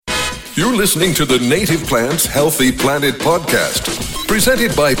You're listening to the Native Plants Healthy Planet podcast,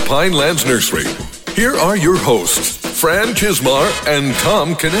 presented by Pinelands Nursery. Here are your hosts, Fran Chismar and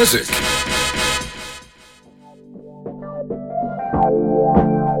Tom Knezik.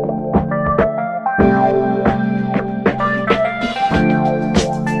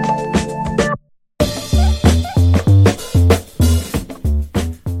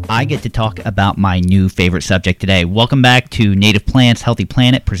 I get to talk about my new favorite subject today. Welcome back to Native Plants Healthy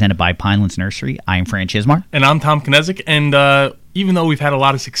Planet, presented by Pinelands Nursery. I am Fran Chismar. And I'm Tom Knezik. And even though we've had a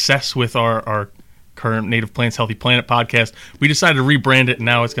lot of success with our current Native Plants Healthy Planet podcast, we decided to rebrand it, and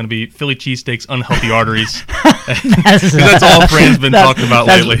now it's going to be Philly Cheesesteaks Unhealthy Arteries. That's all Fran's been talking about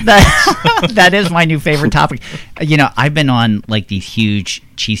lately. That is my new favorite topic. You know, I've been on like these huge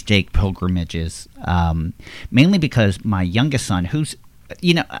cheesesteak pilgrimages, mainly because my youngest son, who's,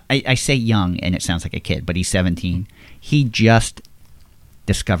 you know, I say young and it sounds like a kid, but he's 17. He just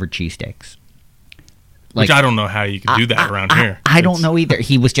discovered cheesesteaks. Which I don't know how you can do that around here. I don't know either.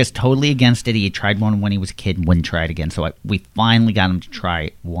 He was just totally against it. He had tried one when he was a kid and wouldn't try it again. So we finally got him to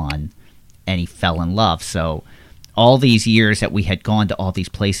try one, and he fell in love. So all these years that we had gone to all these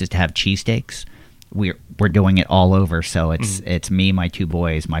places to have cheesesteaks, we're doing it all over. So it's me, my two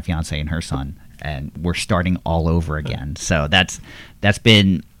boys, my fiance, and her son, and we're starting all over again. So that's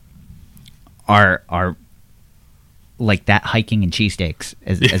been our like that hiking and cheesesteaks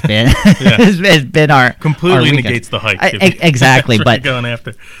has been our completely our negates the hike. Exactly, but going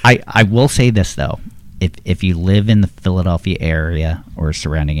after. I will say this though, if you live in the Philadelphia area or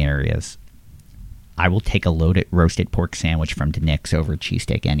surrounding areas, I will take a loaded roasted pork sandwich from DeNick's over a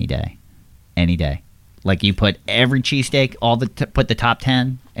cheesesteak any day. Like you put every cheesesteak, put the top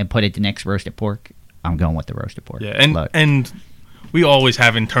 10 and put it DeNick's roasted pork. I'm going with the roasted pork. Yeah, and we always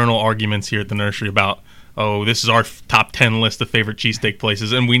have internal arguments here at the nursery about, oh, this is our top 10 list of favorite cheesesteak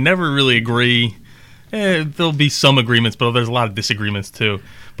places, and we never really agree. There'll be some agreements, but there's a lot of disagreements too.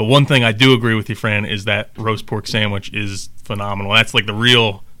 But one thing I do agree with you, Fran, is that roast pork sandwich is phenomenal. That's like the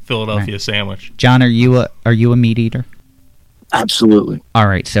real Philadelphia sandwich. John, are you a meat eater? Absolutely. All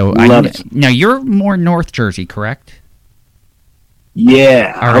right, so Love it. Now you're more North Jersey, correct?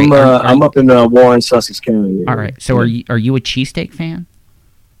 Yeah, all right. I'm up in Warren, Sussex County. All right, so are you a cheesesteak fan?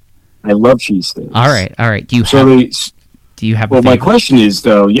 I love cheesesteaks. All right. Do you have? Well, my question is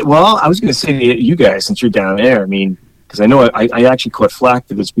though. Well, I was going to say to you guys, since you're down there, I mean, because I know I actually caught flack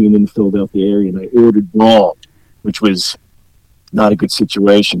for this being in the Philadelphia area, and I ordered wrong, which was not a good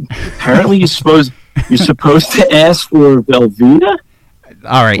situation. Apparently, you're supposed to ask for Velveeta.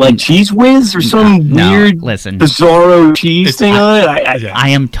 All right, like Cheese Whiz or some weird, bizarro cheese thing on it. I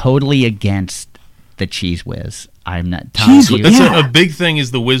am totally against the Cheese Whiz. I'm not. That's a big thing. Is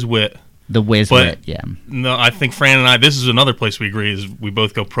the Whiz Wit. The Whiz Wit, yeah. No, I think Fran and I. This is another place we agree. Is we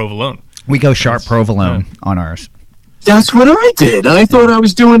both go provolone. We go sharp provolone on ours. That's what I did. I thought I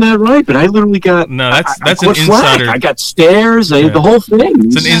was doing that right, but I literally got that's an insider. I got stares. The whole thing.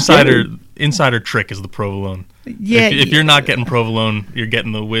 It's an insider trick. Is the provolone? Yeah. If you're not getting provolone, you're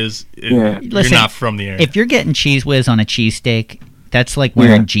getting the Whiz. You're not from the area. If you're getting Cheese Whiz on a cheesesteak, that's like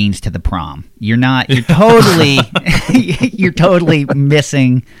wearing jeans to the prom. You're not. You're totally. You're totally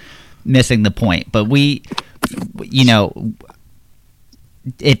missing the point. But we, you know,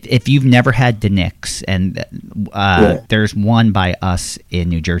 if you've never had DeNick's, and there's one by us in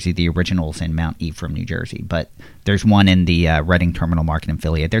New Jersey, the original's in Mount Ephraim, New Jersey, but there's one in the Reading Terminal Market in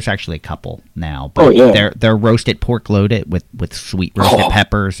Philly. There's actually a couple now, but they're roasted pork loaded with sweet roasted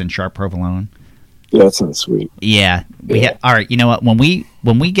peppers and sharp provolone. Yeah, that sounds sweet. Yeah. All right, you know what? When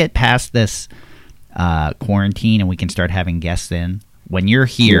we get past this quarantine and we can start having guests in, when you're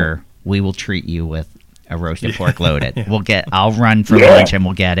here, we will treat you with a roasted pork loaded. I'll run for lunch and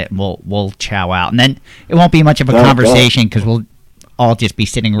we'll get it. And we'll chow out, and then it won't be much of a conversation because we'll all just be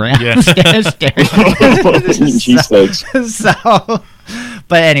sitting around staring. Cheesesteaks. So,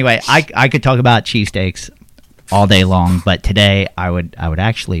 but anyway, I could talk about cheesesteaks all day long, but today I would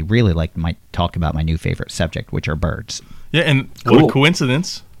actually really like to talk about my new favorite subject, which are birds. Yeah, and what a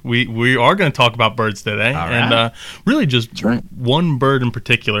coincidence. We are going to talk about birds today, and really just one bird in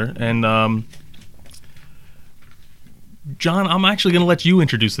particular. And John, I'm actually going to let you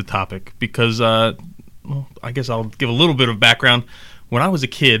introduce the topic because, I guess I'll give a little bit of background. When I was a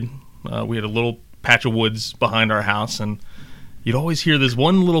kid, we had a little patch of woods behind our house, and you'd always hear this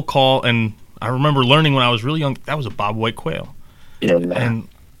one little call, and I remember learning when I was really young, that was a bobwhite quail. Yeah. And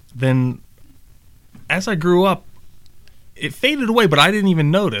then as I grew up, it faded away, but I didn't even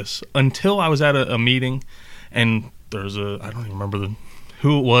notice until I was at a meeting, and there's I don't even remember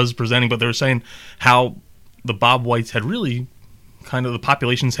who it was presenting, but they were saying how the bobwhites had really kind of the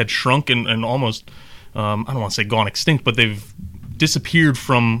populations had shrunk and almost, I don't want to say gone extinct, but they've disappeared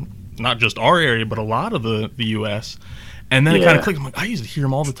from not just our area, but a lot of the U.S. And then it kind of clicked. I'm like, I used to hear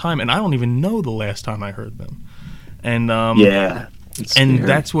them all the time, and I don't even know the last time I heard them. And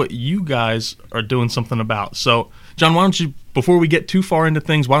that's what you guys are doing something about. So, John, why don't you, before we get too far into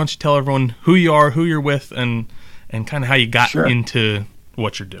things, why don't you tell everyone who you are, who you're with, and kind of how you got into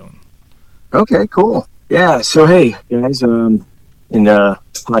what you're doing? Okay, cool. Yeah, so hey, guys, in the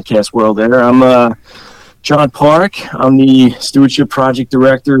podcast world there, I'm John Park. I'm the Stewardship Project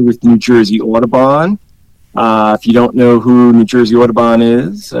Director with New Jersey Audubon. If you don't know who New Jersey Audubon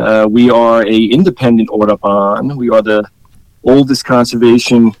is, we are a independent Audubon. We are the oldest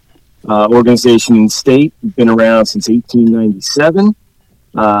conservation organization in the state. We've been around since 1897.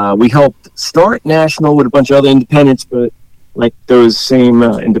 We helped start National with a bunch of other independents, but like those same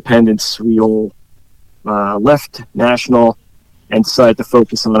independents, we all left National and decided to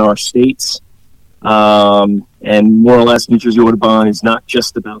focus on our states. And more or less, New Jersey Audubon is not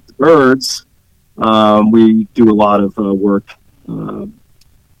just about the birds. We do a lot of work,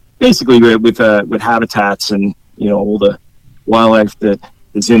 basically with habitats and all the wildlife that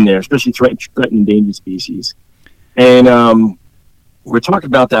is in there, especially threatened endangered species. And we're talking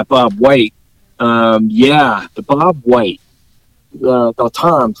about that Bob White. The Bob White.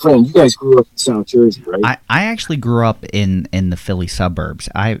 Tom, Fran, you guys grew up in South Jersey, right? I actually grew up in the Philly suburbs.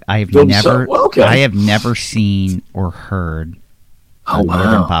 I have never seen or heard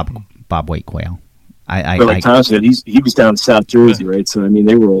northern Bob White quail. But like Tom said, he was down in South Jersey, right? So I mean,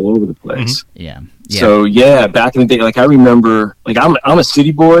 they were all over the place. Mm-hmm. Yeah. So back in the day, like I remember, like I'm a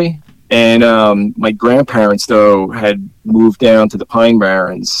city boy, and my grandparents though had moved down to the Pine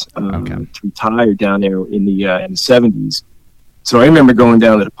Barrens to retire down there in the 70s. So I remember going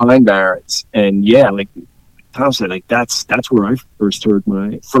down to the Pine Barrens, and like Tom said, like that's where I first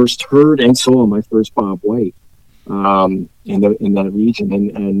heard and saw my first Bob White in that region,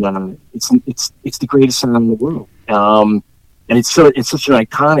 and it's the greatest sound in the world, and it's such an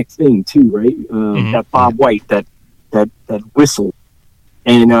iconic thing too, right? That Bob White, that whistle,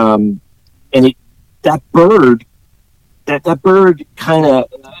 and that bird kind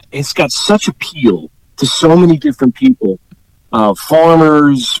of it's got such appeal to so many different people.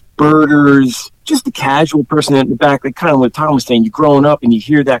 Farmers, birders, just the casual person in the back, like kind of what Tom was saying, you're growing up and you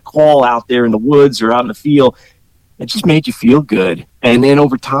hear that call out there in the woods or out in the field, it just made you feel good. And then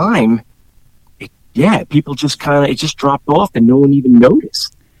over time, people just it just dropped off and no one even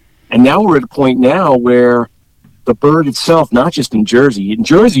noticed. And now we're at a point now where the bird itself, not just in Jersey,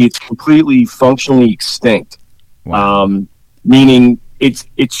 it's completely functionally extinct. Wow. Meaning it's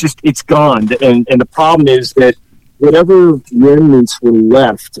gone. And the problem is that whatever remnants were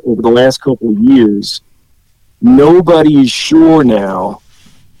left over the last couple of years, nobody is sure now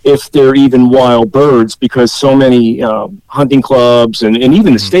if they're even wild birds, because so many hunting clubs and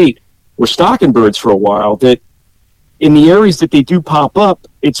even the state were stocking birds for a while, that in the areas that they do pop up,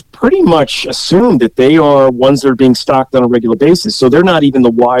 it's pretty much assumed that they are ones that are being stocked on a regular basis. So they're not even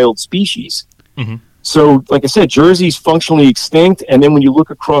the wild species. Mm-hmm. So like I said, Jersey's functionally extinct. And then when you look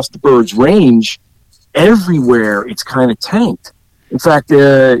across the bird's range, everywhere it's kind of tanked. In fact,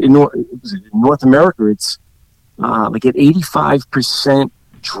 in North America, it's like an 85%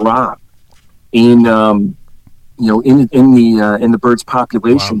 drop in the bird's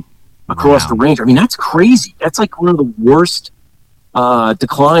population across the range. I mean, that's crazy. That's like one of the worst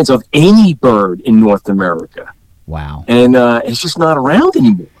declines of any bird in North America. Wow. And it's just not around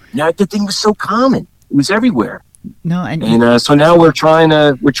anymore. Now, the thing was so common; it was everywhere. No, so now we're trying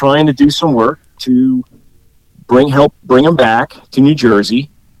to do some work to bring them back to New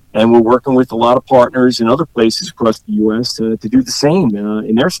Jersey, and we're working with a lot of partners in other places across the U.S. to do the same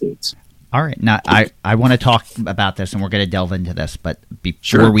in their states. All right. Now, I want to talk about this, and we're going to delve into this, but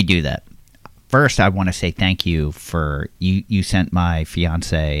before we do that, first I want to say thank you for you sent my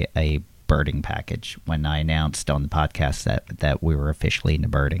fiance a birding package when I announced on the podcast that we were officially into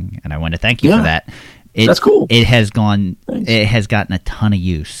birding, and I want to thank you for that. That's cool. It has gotten a ton of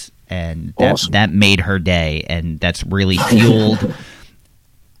use. And that made her day, and that's really fueled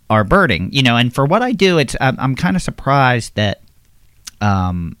our birding. And for what I do, I'm kind of surprised that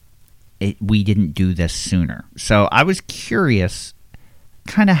we didn't do this sooner. So I was curious,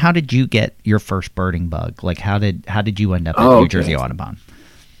 kind of, how did you get your first birding bug? Like, how did you end up at New Jersey Audubon?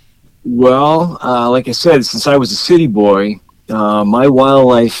 Well, like I said, since I was a city boy, my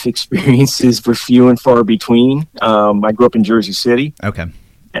wildlife experiences were few and far between. I grew up in Jersey City. Okay.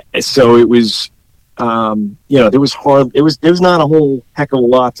 So it was, there was not a whole heck of a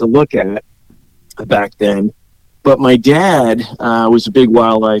lot to look at back then. But my dad was a big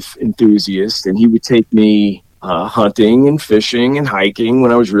wildlife enthusiast, and he would take me hunting and fishing and hiking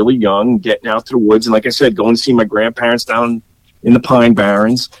when I was really young, getting out to the woods. And like I said, going to see my grandparents down in the Pine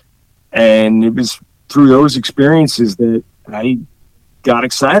Barrens. And it was through those experiences that I got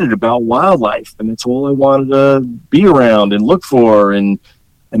excited about wildlife. And that's all I wanted to be around and look for and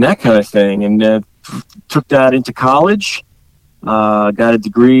that kind of thing. And took that into college, got a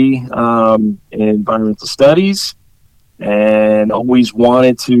degree in environmental studies, and always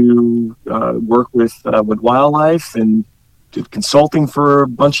wanted to work with wildlife, and did consulting for a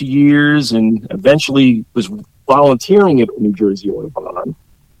bunch of years, and eventually was volunteering at New Jersey Audubon.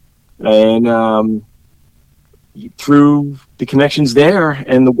 And through the connections there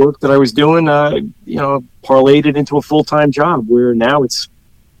and the work that I was doing, parlayed it into a full-time job where now it's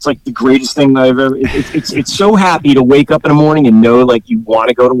like the greatest thing that I've ever. It's so happy to wake up in the morning and know like you want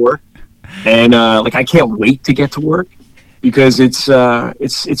to go to work, and like I can't wait to get to work because it's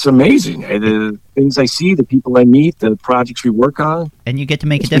amazing. The things I see, the people I meet, the projects we work on, and you get to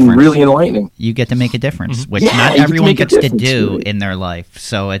make a been difference. Really enlightening. You get to make a difference, which Yeah, not you everyone can make a gets to difference, do right? in their life.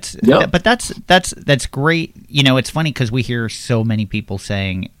 So it's, Yeah. but that's great. You know, it's funny because we hear so many people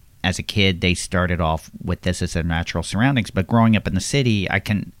saying, as a kid, they started off with this as their natural surroundings, but growing up in the city, I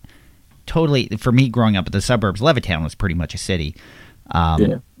can totally. For me, growing up in the suburbs, Levittown was pretty much a city.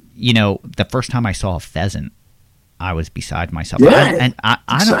 Yeah. You know, the first time I saw a pheasant, I was beside myself. Yeah, I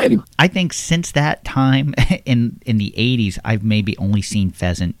exciting. don't. I think since that time in the 80s, I've maybe only seen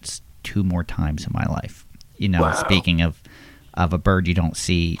pheasants 2 more times in my life. You know, Wow. speaking of a bird you don't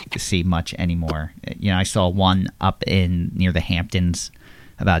see much anymore. You know, I saw one up near the Hamptons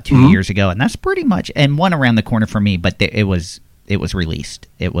about 2 years ago, and that's pretty much, and one around the corner from me, but it was released.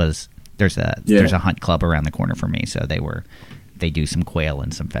 There's a hunt club around the corner from me, so they do some quail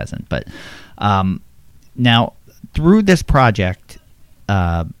and some pheasant. But now through this project,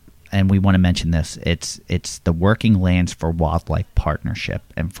 and we want to mention this, it's the Working Lands for Wildlife Partnership.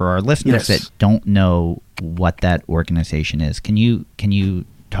 And for our listeners Yes. that don't know what that organization is, can you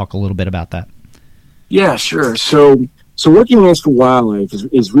talk a little bit about that? Yeah, sure. So Working Lands for Wildlife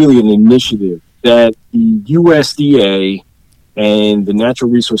is really an initiative that the USDA and the Natural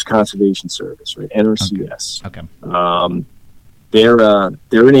Resource Conservation Service, right, NRCS. Okay.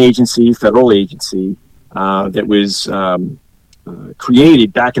 They're an agency, federal agency, that was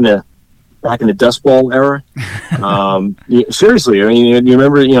created back in the Dust Bowl era. Seriously, I mean, you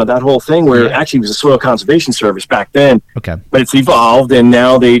remember, that whole thing where it actually was a Soil Conservation Service back then. Okay. But it's evolved, and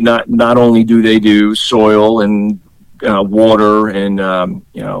now they not only do they do soil and water and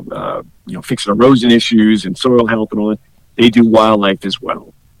fixing erosion issues and soil health and all that, they do wildlife as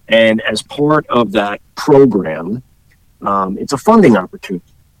well. And as part of that program, it's a funding opportunity.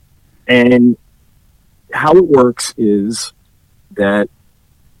 And how it works is that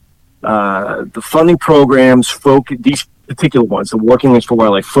the funding programs these particular ones, the Working Lands for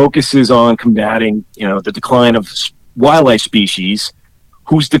Wildlife, focuses on combating, the decline of wildlife species,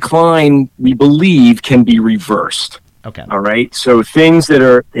 whose decline we believe can be reversed. Okay. All right. So things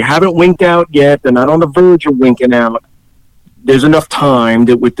that they haven't winked out yet, they're not on the verge of winking out. There's enough time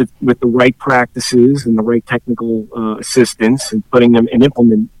that with the right practices and the right technical assistance and putting them and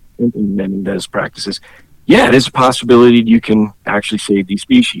implementing those practices, there's a possibility you can actually save these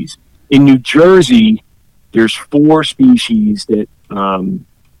species. In New Jersey, there's 4 species that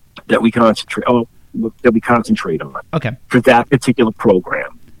we concentrate on. Okay. For that particular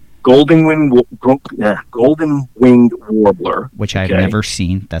program. Golden winged warbler, Which I've never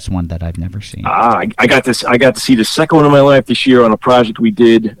seen. That's one that I've never seen. I got to see the second one in my life this year on a project we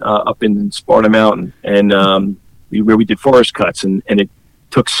did up in Sparta Mountain, and where we did forest cuts, and it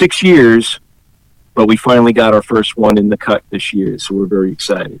took 6 years, but we finally got our first one in the cut this year, so we're very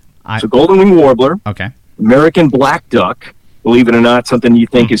excited. So golden winged warbler, Okay. American black duck, believe it or not, something you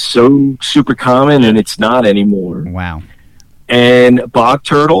think is so super common, and it's not anymore. Wow. And bog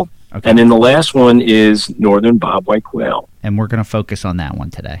turtle, Okay. and then the last one is northern bobwhite quail. And we're going to focus on that one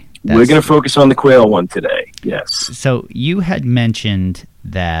today. We're going to focus on the quail one today. Yes. So you had mentioned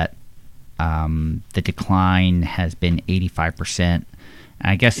that the decline has been 85%.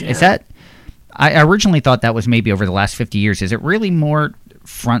 I guess is that? I originally thought that was maybe over the last 50 years. Is it really more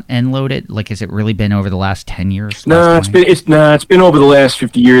front end loaded? Like, has it really been over the last 10 years? No, it's been over the last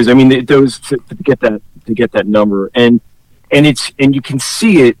 50 years. I mean, those to get that number, and you can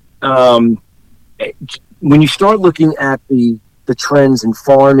see it when you start looking at the trends in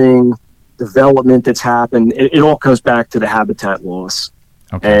farming development that's happened. It all comes back to the habitat loss.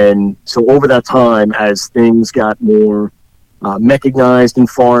 Okay. And so over that time, as things got more mechanized in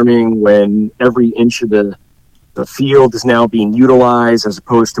farming, when every inch of the the field is now being utilized as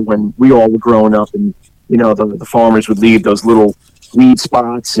opposed to when we all were growing up, and the farmers would leave those little weed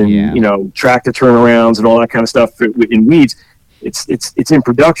spots and tractor turnarounds and all that kind of stuff in weeds. It's in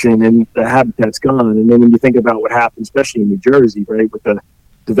production, and the habitat's gone. And then when you think about what happened, especially in New Jersey, right, with the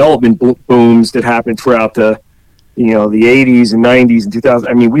development booms that happened throughout the 80s and 90s and 2000,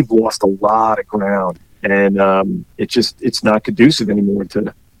 I mean, we've lost a lot of ground, and it's not conducive anymore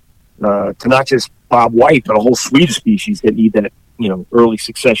to not just Bob White, but a whole suite of species that need that early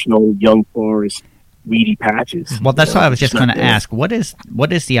successional young forest weedy patches. Well, that's what I was just going to ask. What is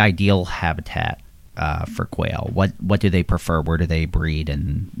the ideal habitat for quail? What do they prefer? Where do they breed,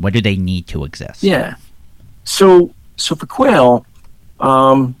 and what do they need to exist? Yeah. So for quail,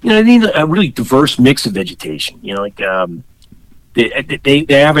 they need a really diverse mix of vegetation.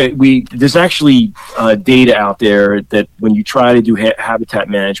 There's actually data out there that when you try to do habitat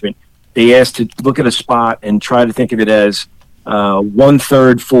management, they ask to look at a spot and try to think of it as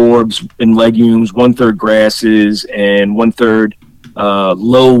 1/3 forbs and legumes, 1/3 grasses, and 1/3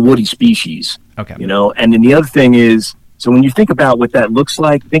 low woody species. Okay. And then the other thing is, so when you think about what that looks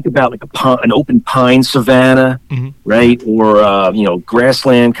like, think about like an open pine savanna, right? Or,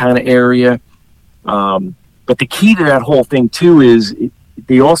 grassland kind of area. But the key to that whole thing, too, is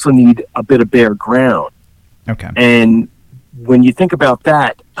they also need a bit of bare ground. Okay. And when you think about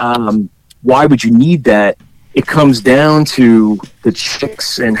that, why would you need that? It comes down to the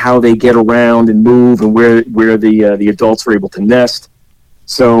chicks and how they get around and move and where the adults are able to nest.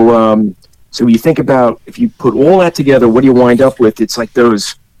 So you think about, if you put all that together, what do you wind up with? It's like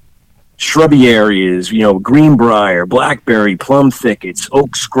those shrubby areas, greenbrier, blackberry, plum thickets,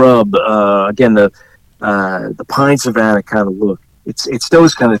 oak scrub, again, the pine savanna kind of look. It's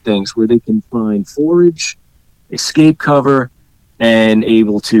those kind of things where they can find forage, escape cover, and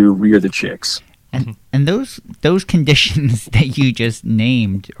able to rear the chicks. And those conditions that you just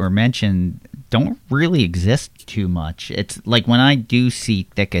named or mentioned don't really exist too much. It's like when I do see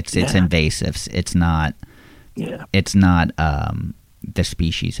thickets, it's invasives. It's not. Yeah. It's not the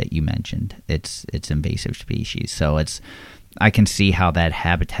species that you mentioned. It's invasive species. So I can see how that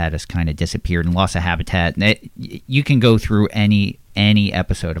habitat has kind of disappeared and loss of habitat. You can go through any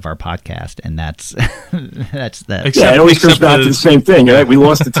episode of our podcast, and that's that. Yeah, it always comes back to the same thing, right? We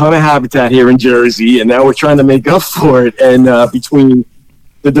lost a ton of habitat here in Jersey, and now we're trying to make up for it. And between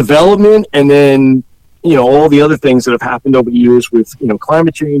the development and then all the other things that have happened over the years with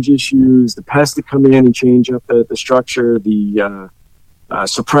climate change issues, the pests that come in and change up the structure, the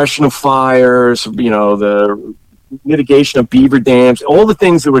suppression of fires, the mitigation of beaver dams, all the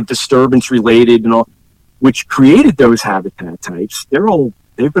things that were disturbance related and all, which created those habitat types,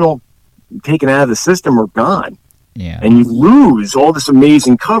 they've been all taken out of the system or gone. Yeah. And you lose all this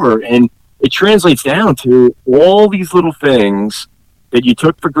amazing cover, and it translates down to all these little things that you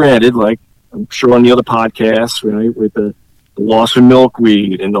took for granted, like I'm sure on the other podcasts, right, with the loss of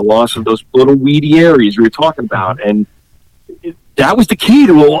milkweed and the loss of those little weedy areas we were talking about. And that was the key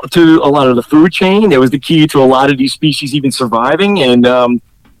to a lot of the food chain. That was the key to a lot of these species even surviving, and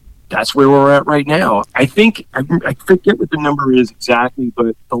that's where we're at right now. I think, I forget what the number is exactly,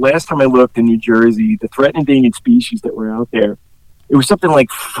 but the last time I looked in New Jersey, the threatened endangered species that were out there, it was something like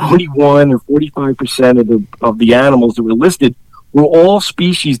 41 or 45% of the animals that were listed were all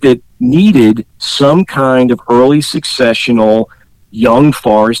species that needed some kind of early successional young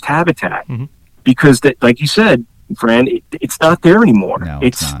forest habitat. Because, that, like you said, Fran, it's not there anymore. No,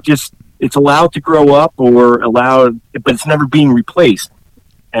 it's not. just, it's allowed to grow up or allowed, but it's never being replaced.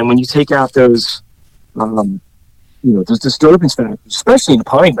 And when you take out those, those disturbance factors, especially in the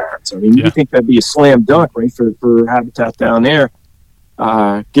pine barrens, I mean, you think that'd be a slam dunk, right, for habitat down there,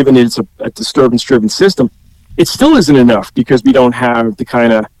 given it's a disturbance-driven system. It still isn't enough because we don't have the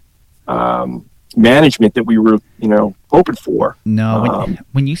kind of management that we were, hoping for. No,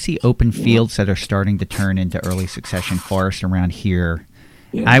 when you see open fields that are starting to turn into early succession forests around here,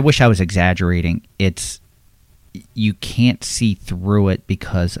 I wish I was exaggerating. You can't see through it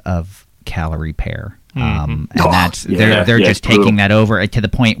because of calorie pair, and they're just taking that over to the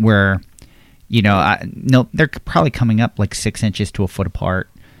point where, they're probably coming up like 6 inches to a foot apart.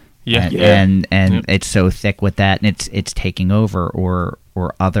 And it's so thick with that, and it's taking over or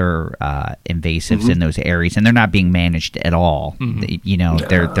other invasives in those areas, and they're not being managed at all.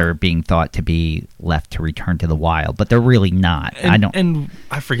 They're being thought to be left to return to the wild, but they're really not. And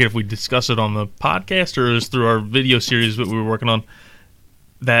I forget if we discussed it on the podcast or it was through our video series that we were working on,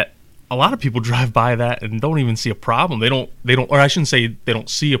 that a lot of people drive by that and don't even see a problem. They don't, or I shouldn't say they don't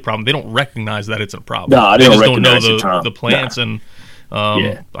see a problem. They don't recognize that it's a problem. No, they just don't know recognize the plants. And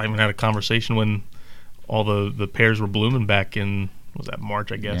I even had a conversation when all the pears were blooming back in, was that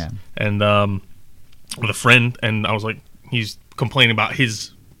March, I guess? Yeah. And with a friend, and I was like, he's complaining about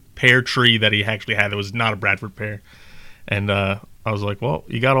his pear tree that he actually had that was not a Bradford pear. And I was like, well,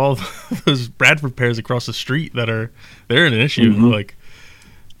 you got all those Bradford pears across the street they're an issue. Mm-hmm. Like,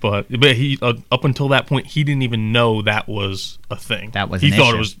 but he up until that point, he didn't even know that was a thing. That was he an thought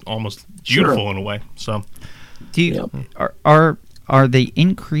issue. it was almost beautiful Sure. in a way. So Do you are the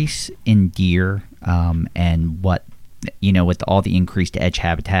increase in deer and what with all the increased edge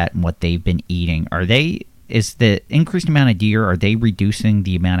habitat and what they've been eating, is the increased amount of deer, are they reducing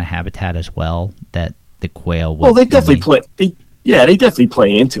the amount of habitat as well that the quail will? Well, they definitely play. They definitely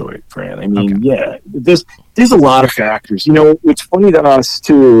play into it, Fran. I mean, Okay. there's a lot of factors. It's funny to us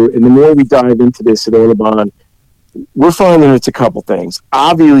too, and the more we dive into this at Audubon, we're finding it's a couple things.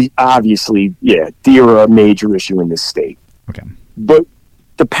 Obviously, deer are a major issue in this state. Okay. But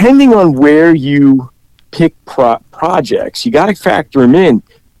depending on where you pick projects, you got to factor them in.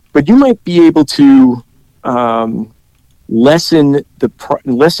 But you might be able to lessen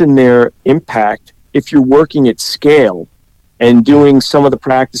their impact if you're working at scale and doing some of the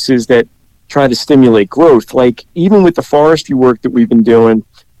practices that try to stimulate growth. Like even with the forestry work that we've been doing,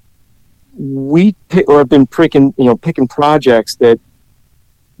 have been picking projects that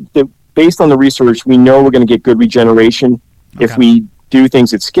based on the research, we know we're going to get good regeneration if we do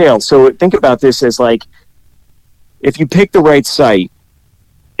things at scale. So think about this as like, if you pick the right site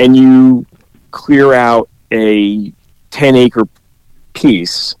and you clear out a 10-acre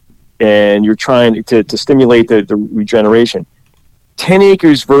piece and you're trying to stimulate the regeneration, 10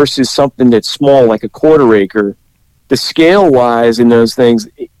 acres versus something that's small like a quarter acre, the scale-wise in those things,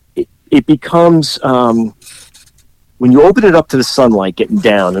 it becomes, when you open it up to the sunlight getting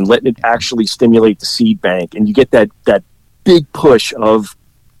down and letting it actually stimulate the seed bank, and you get that big push of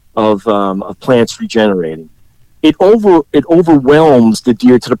plants regenerating, it overwhelms the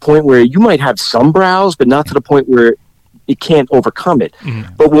deer to the point where you might have some browse, but not to the point where it can't overcome it.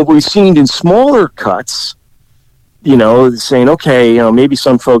 Mm-hmm. But what we've seen in smaller cuts, saying, okay, maybe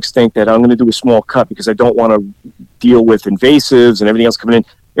some folks think that I'm going to do a small cut because I don't want to deal with invasives and everything else coming in.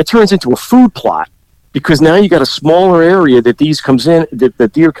 It turns into a food plot because now you got a smaller area that the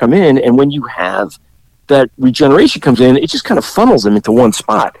deer come in, and when you have that regeneration comes in, it just kind of funnels them into one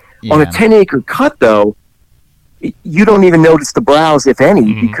spot. Yeah. On a 10-acre cut, though, you don't even notice the browse, if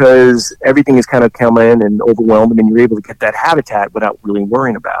any, because everything is kind of coming in and overwhelmed, and you're able to get that habitat without really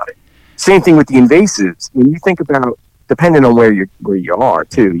worrying about it. Same thing with the invasives. When you think about, depending on where you are,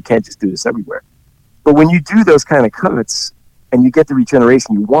 too, you can't just do this everywhere. But when you do those kind of cuts and you get the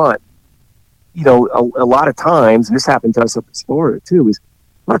regeneration you want, a lot of times, and this happened to us up in Florida, too, is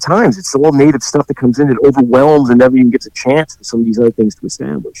a lot of times it's all native stuff that comes in that overwhelms and never even gets a chance for some of these other things to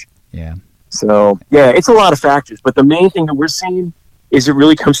establish. Yeah. So, it's a lot of factors. But the main thing that we're seeing is it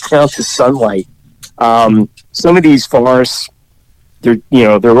really comes down to sunlight. Some of these forests, they're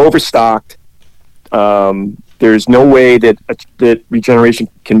overstocked. There's no way that regeneration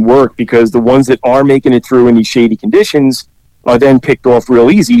can work because the ones that are making it through in these shady conditions are then picked off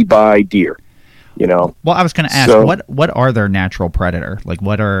real easy by deer. Well, I was going to ask, what are their natural predator? Like,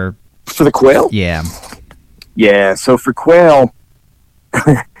 what are for the quail? Yeah. So for quail,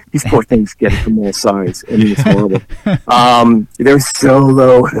 these poor things get it from all sides. I mean, it's horrible. They're so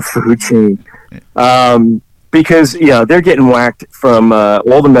low in the food chain. Because they're getting whacked from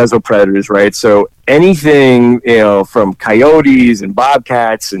all the mesopredators, right? So anything from coyotes and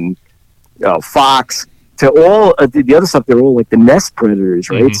bobcats and fox to all the other stuff, they're all like the nest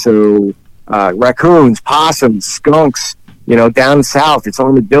predators, right? Mm-hmm. So raccoons, possums, skunks. Down south, it's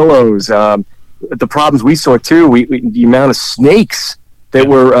armadillos. The problems we saw too, the amount of snakes that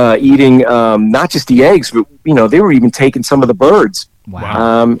were eating not just the eggs, but they were even taking some of the birds.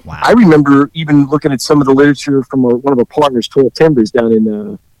 Wow. I remember even looking at some of the literature from one of our partners, Tall Timbers,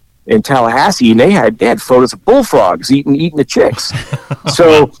 down in Tallahassee, and they had photos of bullfrogs eating the chicks.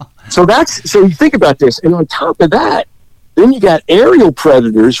 So you think about this, and on top of that, then you got aerial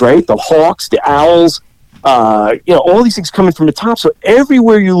predators, right? The hawks, the owls, all these things coming from the top. So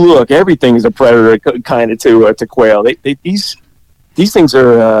everywhere you look, everything is a predator kind of to quail. These things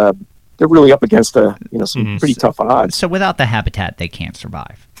are. They're really up against some pretty tough odds. So without the habitat, they can't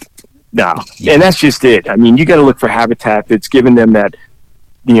survive. No, and that's just it. I mean, you got to look for habitat that's giving them that,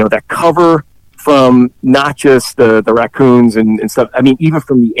 that cover from not just the raccoons and stuff. I mean, even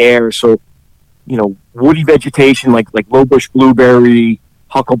from the air. So, woody vegetation like low bush blueberry,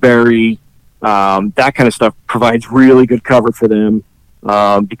 huckleberry, that kind of stuff provides really good cover for them.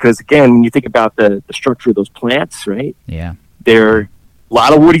 Because again, when you think about the structure of those plants, right? Yeah, they're a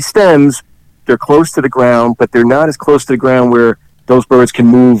lot of woody stems, they're close to the ground, but they're not as close to the ground where those birds can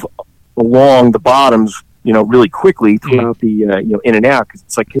move along the bottoms, really quickly throughout the, in and out, because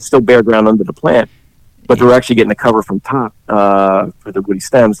it's still bare ground under the plant. But they're actually getting the cover from top for the woody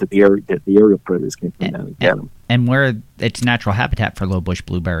stems that the aerial predators can come down and get them. And where it's natural habitat for low bush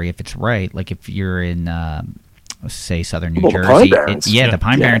blueberry, if it's right, like if you're in, say, southern New Jersey, the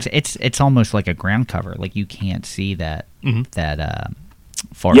Pine Barrens, it's almost like a ground cover. Like you can't see that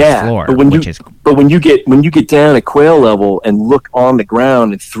forest floor. But when you get down at quail level and look on the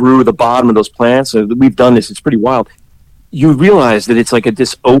ground and through the bottom of those plants, we've done this. It's pretty wild. You realize that it's like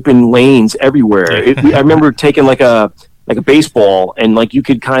this open lanes everywhere. I remember taking like a baseball, and like you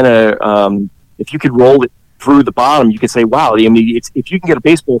could kind of if you could roll it through the bottom, you could say, wow. I mean, if you can get a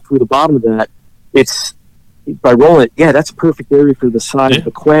baseball through the bottom of that, it's by rolling it. Yeah, that's a perfect area for the size of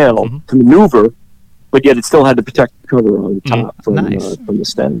the quail to maneuver, but yet it still had to protect the cover on the top from the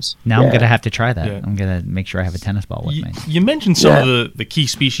stems. Now I'm going to have to try that. I'm going to make sure I have a tennis ball with me. You mentioned some of the key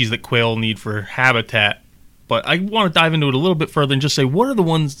species that quail need for habitat. But I want to dive into it a little bit further and just say, what are the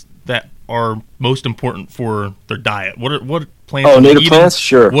ones that are most important for their diet? What plants? Oh, native plants,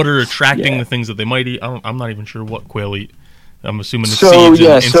 sure. What are attracting the things that they might eat? I'm not even sure what quail eat. I'm assuming it's seeds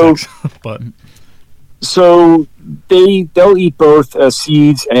and insects. So they'll eat both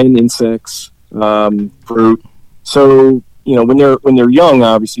seeds and insects, fruit. So when they're young,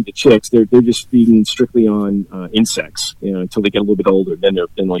 obviously the chicks, they're just feeding strictly on insects, until they get a little bit older. Then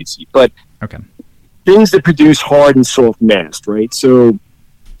they'll eat seeds. But okay. Things that produce hard and soft mast, right? So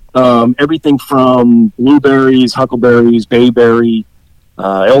everything from blueberries, huckleberries, bayberry,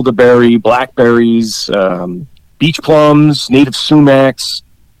 elderberry, blackberries, beach plums, native sumacs,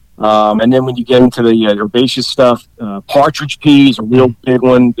 and then when you get into the herbaceous stuff, partridge peas, a real big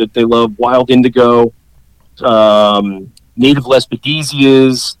one that they love, wild indigo, native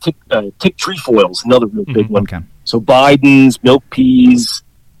lespedesias, tick trefoils, another real big one. Okay. So Bidens, milk peas,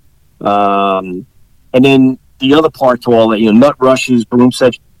 and then the other part to all that, nut rushes, broom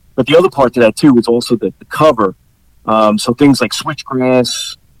sedge. But the other part to that, too, is also the cover. So things like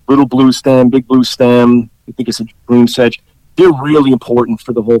switchgrass, little blue stem, big blue stem, I think it's a broom sedge. They're really important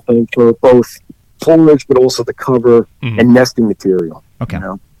for the whole thing, for both foliage, but also the cover and nesting material. Okay.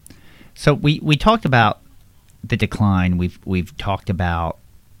 So we talked about the decline. We've talked about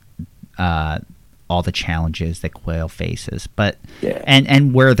all the challenges that quail faces, but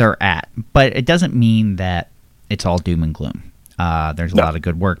and where they're at. But it doesn't mean that it's all doom and gloom. There's a lot of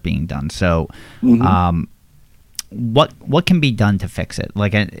good work being done. So, what can be done to fix it?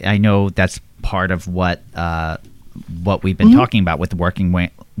 Like I know that's part of what we've been talking about with the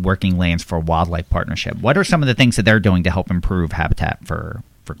Working Lands for Wildlife Partnership. What are some of the things that they're doing to help improve habitat for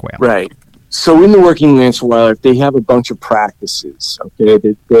quail? Right. So in the Working Lands for Wildlife, they have a bunch of practices, okay,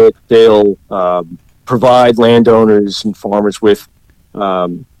 that they'll provide landowners and farmers with,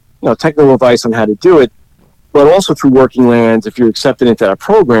 technical advice on how to do it. But also through Working Lands, if you're accepted into that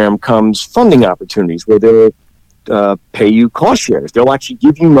program, comes funding opportunities where they'll pay you cost shares. They'll actually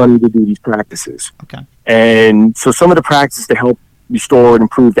give you money to do these practices. Okay. And so some of the practices to help restore and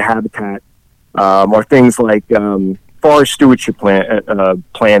improve the habitat are things like forest stewardship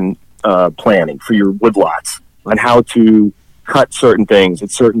planning for your woodlots, on how to cut certain things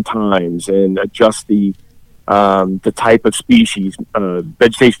at certain times and adjust the type of species,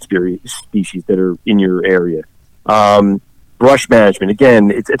 vegetation species that are in your area. Brush management,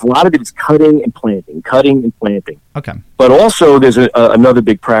 again, it's a lot of it is cutting and planting. Okay. But also there's another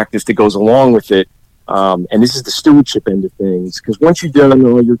big practice that goes along with it, and this is the stewardship end of things, because once you've done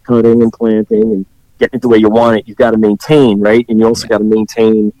all your cutting and planting and getting it the way you want it, you've got to maintain, right? And you also got to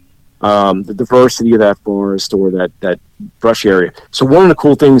maintain the diversity of that forest or that brush area. So one of the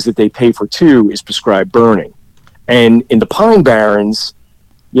cool things that they pay for too is prescribed burning. And in the Pine Barrens,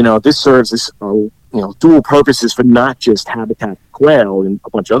 this serves as dual purposes for not just habitat for quail and a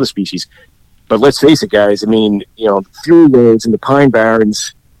bunch of other species, but let's face it, guys. I mean, fuel loads in the Pine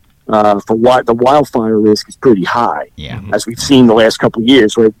Barrens for the wildfire risk is pretty high. Yeah. As we've seen the last couple of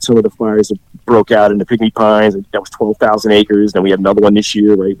years, right? Some of the fires that broke out in the Pygmy Pines, that was 12,000 acres. Then we had another one this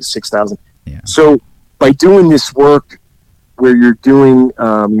year, right? It was 6,000. Yeah. So by doing this work, where you're doing,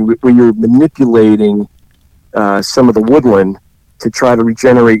 where you're manipulating some of the woodland to try to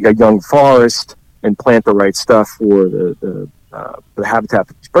regenerate a young forest and plant the right stuff for the habitat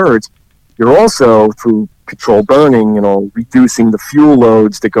for these birds, you're also, through controlled burning, reducing the fuel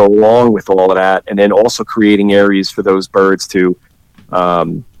loads that go along with all of that, and then also creating areas for those birds to,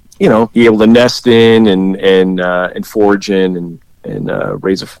 be able to nest in and forage in and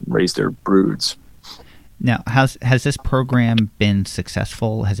raise their broods. Now, has this program been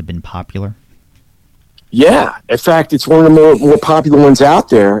successful? Has it been popular? Yeah, in fact, it's one of the more popular ones out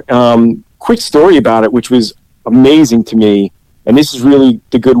there. Quick story about it, which was amazing to me, and this is really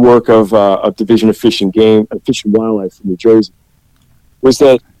the good work of Division of Fish and Wildlife in New Jersey, was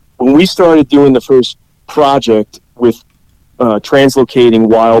that when we started doing the first project with translocating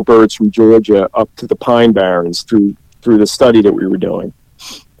wild birds from Georgia up to the Pine Barrens through the study that we were doing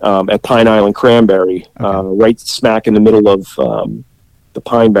at Pine Island Cranberry, right smack in the middle of the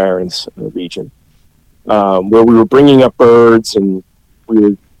Pine Barrens region, where we were bringing up birds and we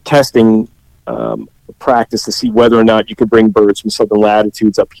were testing practice to see whether or not you could bring birds from southern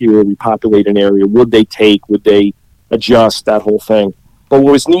latitudes up here, repopulate an area. Would they adjust, that whole thing? But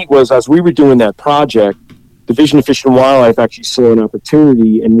what was neat was, as we were doing that project, Division of Fish and Wildlife actually saw an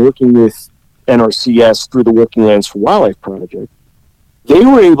opportunity, and working with NRCS through the Working Lands for Wildlife project, they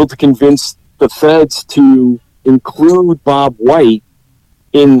were able to convince the feds to include Bob White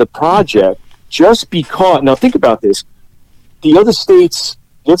in the project just because, now think about this, the other states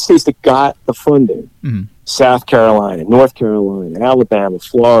that got the funding, South Carolina, North Carolina, Alabama,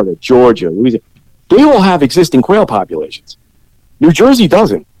 Florida, Georgia, Louisiana, they all have existing quail populations. New Jersey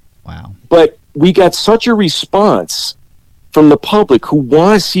doesn't. Wow. But we got such a response from the public who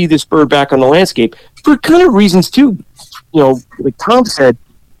want to see this bird back on the landscape for kind of reasons too. You know, like Tom said,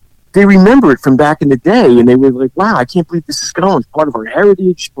 they remember it from back in the day, and they were like, wow, I can't believe this is going. It's part of our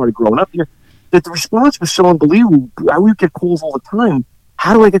heritage, part of growing up here. That the response was so unbelievable. I would get calls all the time.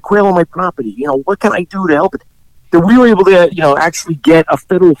 How do I get quail on my property? You know, what can I do to help it? That we were able to, you know, actually get a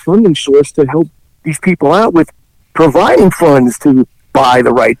federal funding source to help these people out with providing funds to buy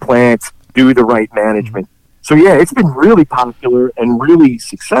the right plants, do the right management. So yeah, it's been really popular and really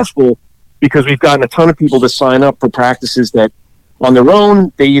successful because we've gotten a ton of people to sign up for practices that on their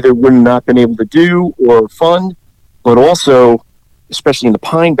own they either would not been able to do or fund, but also, especially in the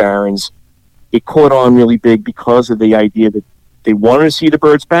Pine Barrens, it caught on really big because of the idea that they wanted to see the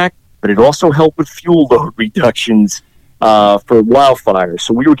birds back, but it also helped with fuel load reductions for wildfires.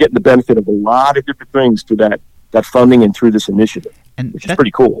 So we were getting the benefit of a lot of different things through that funding and through this initiative, which is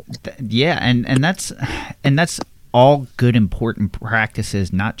pretty cool. Yeah, and that's all good, important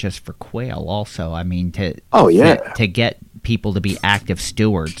practices, not just for quail. Also, I mean, to get people to be active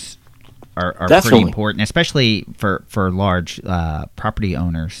stewards are pretty important, especially for large property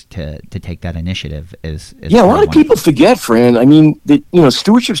owners to take that initiative. Is a lot of people forget, Fran. I mean, that, you know,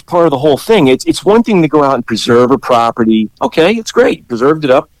 stewardship's part of the whole thing. It's one thing to go out and preserve a property. Okay, it's great, preserved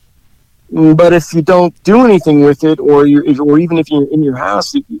it up. But if you don't do anything with it, or even if you're in your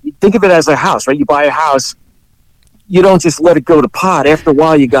house, think of it as a house, right? You buy a house, you don't just let it go to pot. After a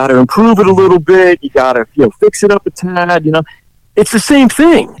while, you got to improve it a little bit. You got to, you know, fix it up a tad. You know, it's the same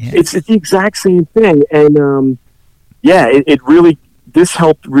thing. Yeah. It's the exact same thing. And it really, this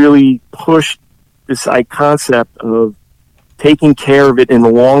helped really push this concept of taking care of it in the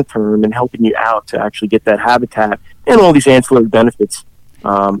long term and helping you out to actually get that habitat and all these ancillary benefits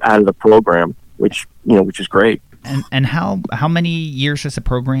out of the program, which is great. And how many years has the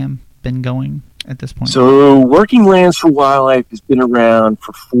program been going at this point? So Working Lands for Wildlife has been around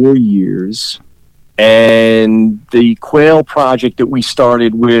for 4 years, and the quail project that we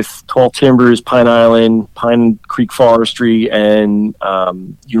started with Tall Timbers, Pine Island, Pine Creek Forestry, and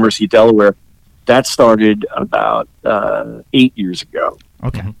University of Delaware, that started about 8 years ago.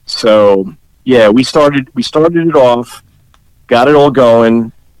 Okay. So yeah, we started it off, got it all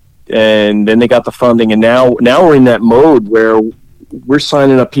going, and then they got the funding, and now we're in that mode where we're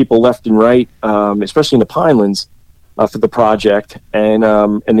signing up people left and right, especially in the Pinelands, for the project, and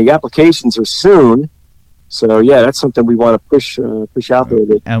the applications are soon. So yeah, that's something we want to push out there.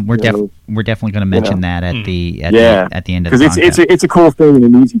 And we're definitely going to mention that at the end of the because it's a cool thing and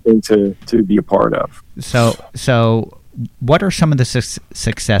an easy thing to be a part of. So what are some of the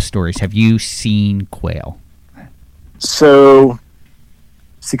success stories? Have you seen quail? So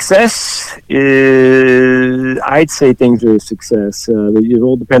success is, I'd say things are a success. It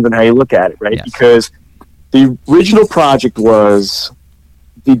all depends on how you look at it, right? Yes. Because the original project was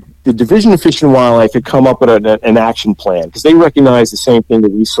the Division of Fish and Wildlife had come up with an action plan because they recognized the same thing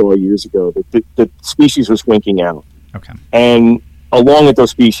that we saw years ago, that the species was winking out. Okay. And along with those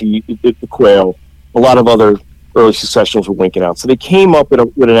species, the quail, a lot of other early successionals were winking out. So they came up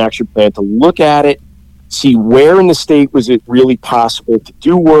with an action plan to look at it, see where in the state was it really possible to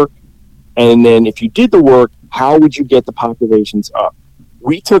do work, and then if you did the work, how would you get the populations up?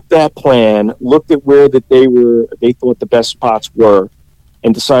 We took that plan, looked at where that they thought the best spots were,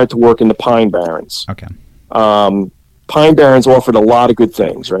 and decided to work in the Pine Barrens. Okay. Pine Barrens offered a lot of good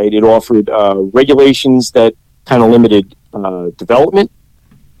things, right? It offered regulations that kind of limited development.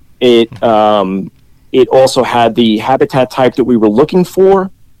 It It also had the habitat type that we were looking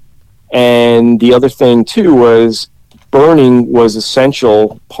for. And the other thing, too, was burning was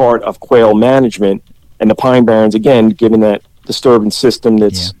essential part of quail management. And the Pine Barrens, again, given that disturbance system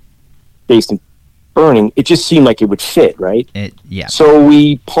that's based in burning, it just seemed like it would fit, right? So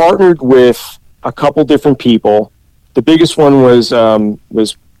we partnered with a couple different people. The biggest one was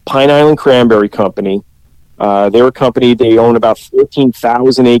Pine Island Cranberry Company. They're a company, they own about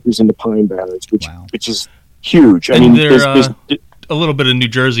 14,000 acres in the Pine Barrens, which is huge. I mean, there's a little bit of New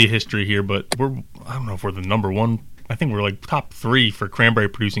Jersey history here, but I don't know if we're the number one. I think we're like top 3 for cranberry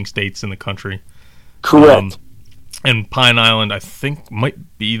producing states in the country. Correct. And Pine Island, I think,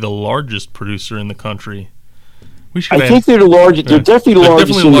 might be the largest producer in the country. I think they're the largest. They're definitely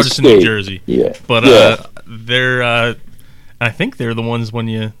the largest in New Jersey. Yeah. But they're. I think they're the ones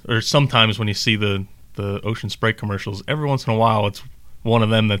sometimes when you see the Ocean Spray commercials, every once in a while it's one of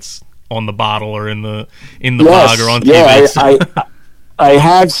them that's on the bottle or in the bog or on TV. Yeah, I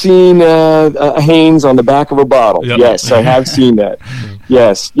have seen a Hanes on the back of a bottle. Yep. Yes, I have seen that.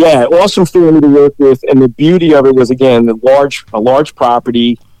 Yes, yeah, awesome family to work with, and the beauty of it was, again, a large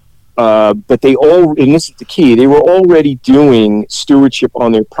property, but and this is the key, they were already doing stewardship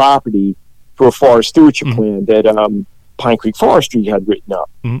on their property for a forest stewardship plan that Pine Creek Forestry had written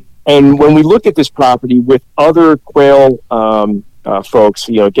up. And when we looked at this property with other quail folks,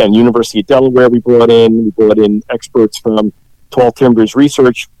 again, University of Delaware we brought in experts from Tall Timbers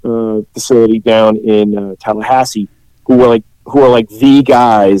Research Facility down in Tallahassee, who are like the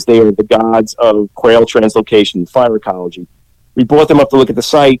guys. They are the gods of quail translocation and fire ecology. We brought them up to look at the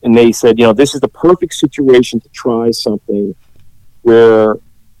site, and they said, this is the perfect situation to try something where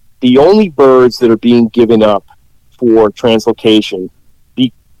the only birds that are being given up for translocation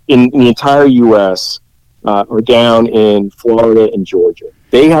in the entire U.S. Are down in Florida and Georgia.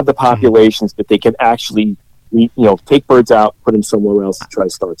 They have the populations that they can actually take birds out, put them somewhere else to try to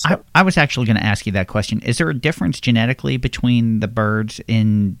start stuff. I was actually going to ask you that question. Is there a difference genetically between the birds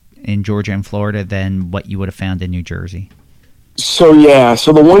in Georgia and Florida than what you would have found in New Jersey? So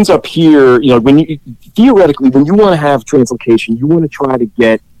the ones up here, theoretically, when you want to have translocation, you want to try to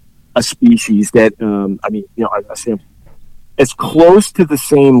get a species that, I say as close to the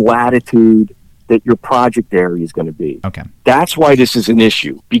same latitude that your project area is going to be. Okay. That's why this is an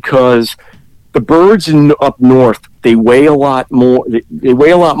issue, because the birds up north, they weigh a lot more. They're a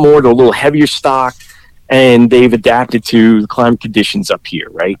little heavier stock, and they've adapted to the climate conditions up here,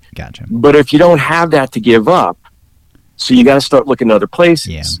 right? Gotcha. But if you don't have that to give up, so you got to start looking at other places.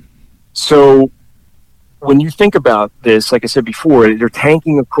 Yeah. So when you think about this, like I said before, they're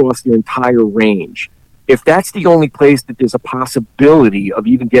tanking across the entire range. If that's the only place that there's a possibility of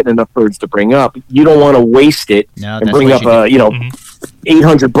even getting enough birds to bring up, you don't want to waste it and bring up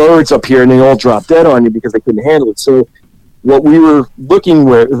 800 birds up here and they all drop dead on you because they couldn't handle it. So what we were looking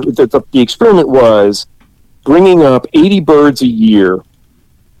with, the experiment was bringing up 80 birds a year,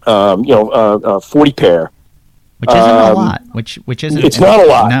 40 pair. Which isn't a lot. Which isn't. It's not a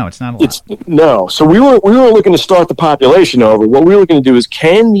lot. No, it's not a lot. No. So we were looking to start the population over. What we were looking to do is,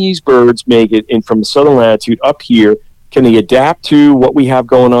 can these birds make it in from the southern latitude up here? Can they adapt to what we have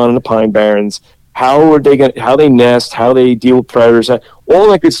going on in the Pine Barrens? How they nest? How they deal with predators?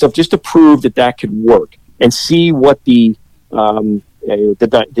 All that good stuff, just to prove that could work and see what the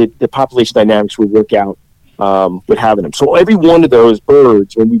population dynamics would work out with having them. So every one of those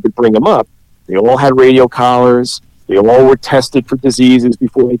birds, when we would bring them up, they all had radio collars. They all were tested for diseases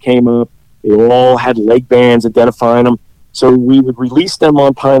before they came up. They all had leg bands identifying them. So we would release them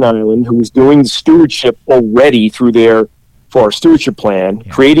on Pine Island, who was doing stewardship already through their forest stewardship plan,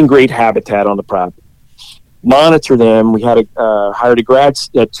 creating great habitat on the property. Monitor them. We had hired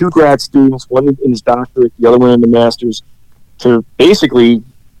two grad students, one in his doctorate, the other one in the master's, to basically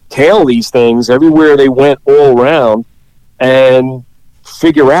tail these things everywhere they went all around and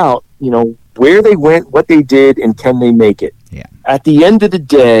figure out, where they went, what they did, and can they make it. Yeah. At the end of the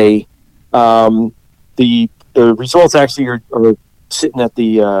day, the results actually are sitting at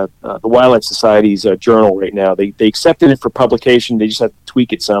the Wildlife Society's journal right now. They accepted it for publication. They just have to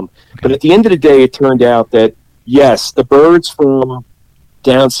tweak it some. Okay. But at the end of the day, it turned out that, yes, the birds from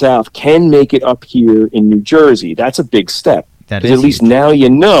down south can make it up here in New Jersey. That's a big step. Because at least now you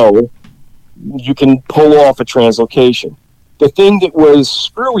can pull off a translocation. The thing that was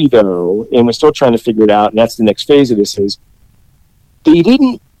screwy, though, and we're still trying to figure it out, and that's the next phase of this, is they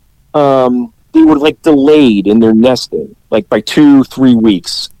didn't, they were like delayed in their nesting, like by 2-3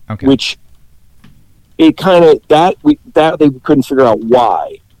 weeks, which it kind of, that they couldn't figure out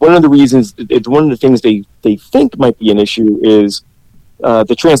why. One of the things they think might be an issue is the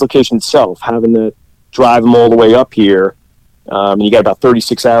translocation itself, having drive them all the way up here, and you got about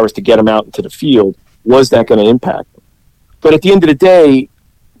 36 hours to get them out into the field. Was that going to impact them? But at the end of the day,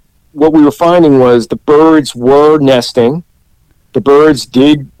 what we were finding was the birds were nesting. The birds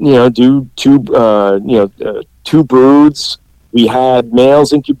did, do two broods. We had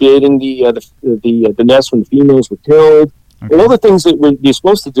males incubating the nest when the females were killed. Okay. All the things that you're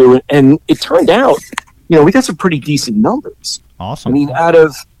supposed to do, and it turned out, we got some pretty decent numbers. Awesome. I mean, out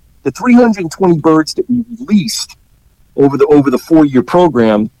of the 320 birds that we released over the 4-year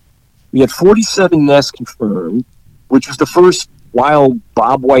program, we had 47 nests confirmed, which was the first wild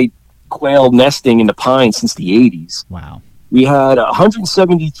bobwhite quail nesting in the pine since the 80s. Wow. We had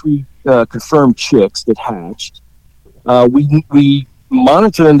 173 confirmed chicks that hatched. We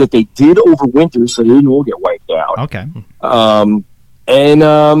monitored them that they did overwinter, so they didn't all get wiped out. Okay.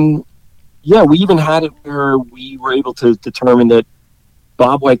 We even had it where we were able to determine that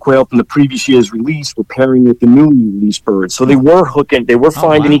bobwhite quail from the previous year's release were pairing with the newly released birds. So they were hooking, they were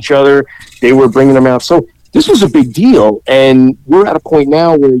finding each other, they were bringing them out. So this was a big deal, and we're at a point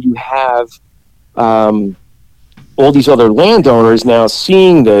now where you have all these other landowners now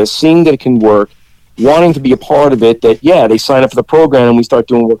seeing that it can work, wanting to be a part of it, that, they sign up for the program and we start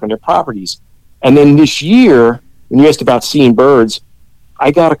doing work on their properties. And then this year, when you asked about seeing birds,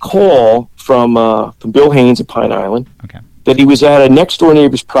 I got a call from Bill Haynes at Pine Island that he was at a next-door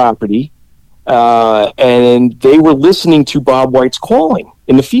neighbor's property, and they were listening to bobwhites calling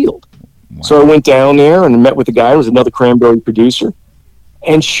in the field. Wow. So I went down there and met with the guy who was another cranberry producer,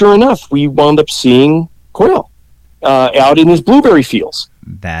 and sure enough, we wound up seeing quail out in his blueberry fields.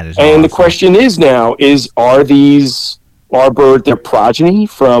 That is and awesome. The question is now, are their progeny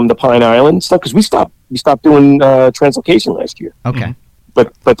from the Pine Island stuff? Because we stopped doing translocation last year. Okay.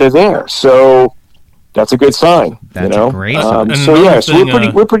 But they're there, so that's a good sign. That's a great sign.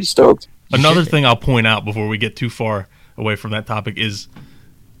 So we're pretty stoked. Another thing I'll point out before we get too far away from that topic is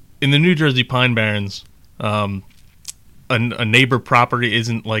in the New Jersey Pine Barrens, a neighbor property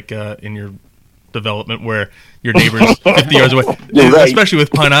isn't like in your development where your neighbor's 50 yards away. Right. Especially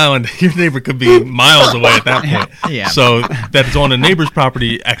with Pine Island, your neighbor could be miles away at that point. Yeah. So that it's on a neighbor's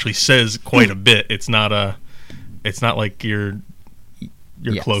property actually says quite a bit. It's not like you're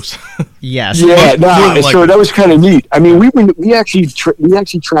close. Yes. Yeah. So that was kind of neat. I mean, we actually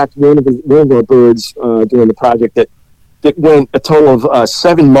tracked one of our birds during the project that went a total of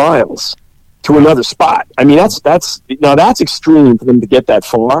 7 miles to another spot. I mean, that's extreme for them to get that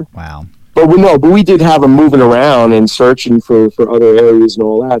far. Wow. But we did have them moving around and searching for other areas and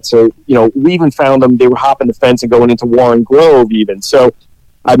all that. So, we even found them, they were hopping the fence and going into Warren Grove even. So,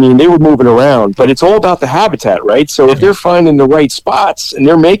 I mean, they were moving around. But it's all about the habitat, right? So if they're finding the right spots and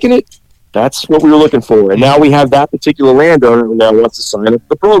they're making it, that's what we were looking for. And now we have that particular landowner who now wants to sign up for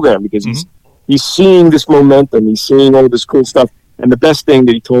the program because he's seeing this momentum. He's seeing all this cool stuff. And the best thing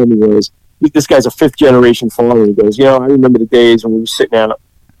that he told me was, this guy's a 5th-generation farmer. He goes, I remember the days when we were sitting out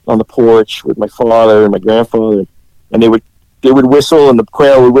on the porch with my father and my grandfather, and they would whistle, and the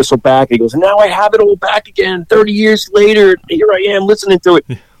quail would whistle back. He goes, and now I have it all back again. 30 years later, here I am listening to it.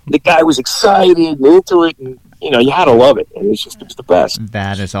 The guy was excited and into it, and you had to love it. And it was the best.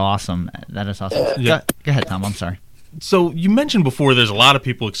 That is awesome. Yeah. Go ahead, Tom. I'm sorry. So you mentioned before there's a lot of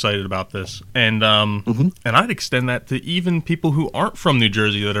people excited about this, and and I'd extend that to even people who aren't from New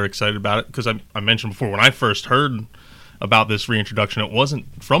Jersey that are excited about it, because I mentioned before when I first heard about this reintroduction, it wasn't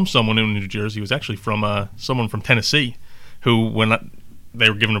from someone in New Jersey. It was actually from someone from Tennessee who, when they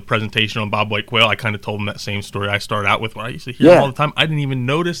were giving a presentation on bobwhite quail, I kind of told them that same story I started out with. When I used to hear him all the time, I didn't even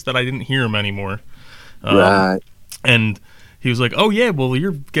notice that I didn't hear him anymore. Right. And he was like, oh, yeah, well,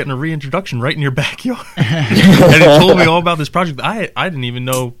 you're getting a reintroduction right in your backyard. And he told me all about this project. I didn't even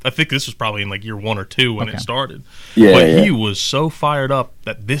know. I think this was probably in like year 1 or 2 when it started. He was so fired up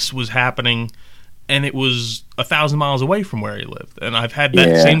that this was happening, and it was 1,000 miles away from where he lived. And I've had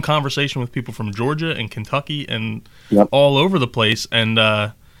that same conversation with people from Georgia and Kentucky and all over the place, and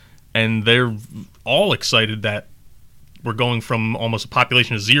they're all excited that we're going from almost a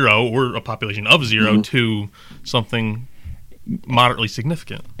population of 0 or a population of 0 to something moderately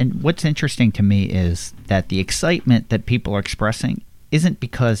significant. And what's interesting to me is that the excitement that people are expressing isn't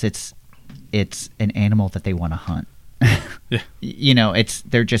because it's an animal that they want to hunt.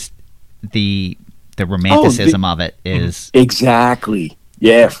 They're just the romanticism of it is exactly.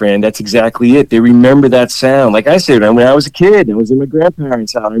 Yeah, friend, that's exactly it. They remember that sound. Like I said, when I was a kid, I was in my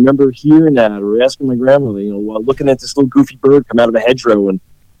grandparents' house. I remember hearing that or asking my grandmother, while looking at this little goofy bird come out of the hedgerow and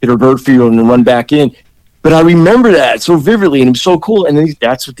hit a bird field and then run back in. But I remember that so vividly, and it was so cool. And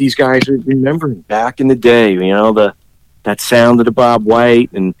that's what these guys are remembering back in the day. That sound of the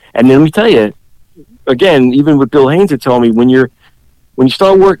bobwhite, and then let me tell you, again, even with Bill Haynes had told me, when you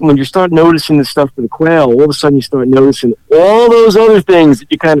start noticing the stuff for the quail, all of a sudden you start noticing all those other things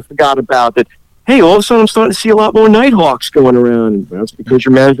that you kind of forgot about. That, hey, all of a sudden I'm starting to see a lot more nighthawks going around. Well, it's because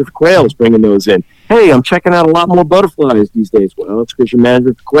your manager for quail is bringing those in. Hey, I'm checking out a lot more butterflies these days. Well, it's because your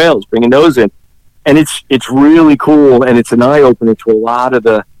manager for quail is bringing those in. And it's really cool, and it's an eye-opener to a lot of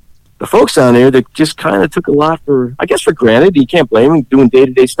the folks down there that just kind of took a lot for granted. You can't blame them doing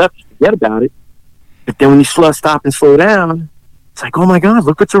day-to-day stuff. You forget about it. But then when you stop and slow down, it's like, oh my God,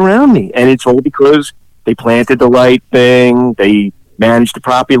 look what's around me. And it's all because they planted the right thing. They managed the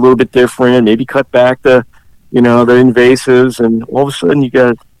property a little bit different, maybe cut back the invasives, and all of a sudden you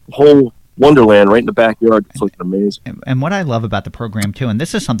got a whole wonderland right in the backyard. It's looking amazing. And what I love about the program too, and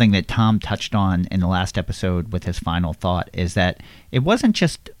this is something that Tom touched on in the last episode with his final thought, is that it wasn't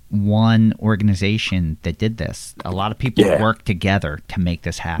just one organization that did this. A lot of people worked together to make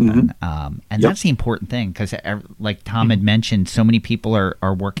this happen. And that's the important thing, because like Tom had mentioned, so many people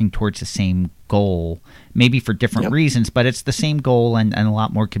are working towards the same goal, maybe for different reasons, but it's the same goal, and a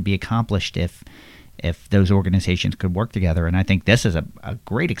lot more could be accomplished if those organizations could work together. And I think this is a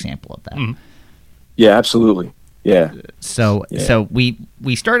great example of that. Yeah, absolutely. Yeah. So we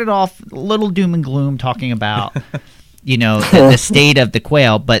started off a little doom and gloom talking about the state of the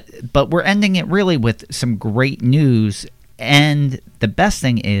quail, but we're ending it really with some great news. And the best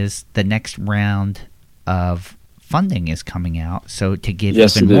thing is the next round of funding is coming out, so to give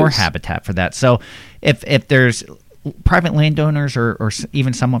even more habitat for that. So if there's private landowners or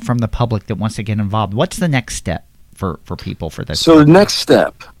even someone from the public that wants to get involved, what's the next step for people for this? So the next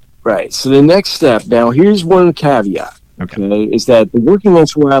step, now here's one caveat, okay, is that the Working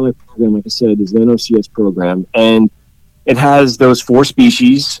Lands for Wildlife program, like I said, is an NRCS program, and it has those 4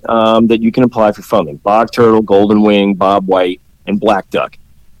 species that you can apply for funding: bog turtle, golden wing, bob white, and black duck.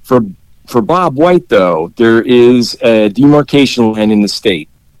 For bob white, though, there is a demarcation land in the state,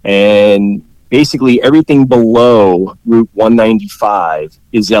 and basically everything below Route 195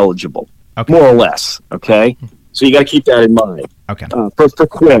 is eligible, more or less, okay? So you got to keep that in mind. Okay. For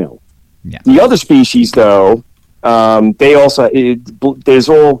quail. Yeah. The other species, though, they also, there's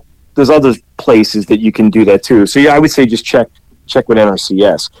other places that you can do that too. So I would say just check with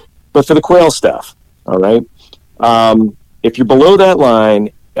NRCS. But for the quail stuff, all right, if you're below that line,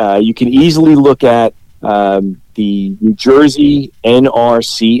 you can easily look at the New Jersey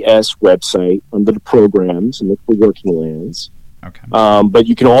NRCS website under the programs and look for Working Lands. Okay. But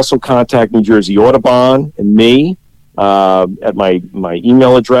you can also contact New Jersey Audubon and me at my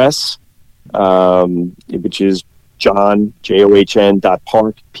email address, which is John,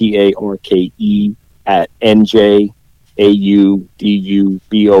 JOHN.Parke, PARKE, at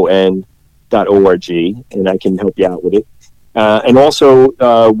NJAUDUBON.org, and I can help you out with it. And also,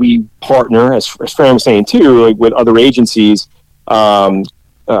 we partner, as Fran was saying too, with other agencies. Quail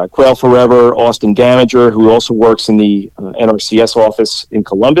Forever, Austin Damager, who also works in the NRCS office in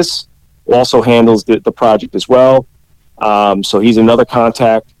Columbus, also handles the project as well. So he's another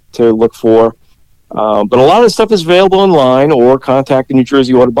contact to look for. But a lot of the stuff is available online, or contact the New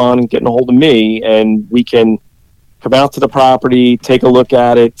Jersey Audubon and getting a hold of me, and we can come out to the property, take a look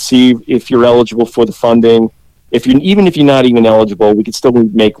at it, see if you're eligible for the funding. Even if you're not even eligible, we could still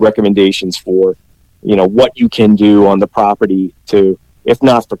make recommendations for, what you can do on the property to, if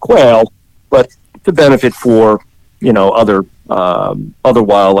not for quail, but to benefit for, other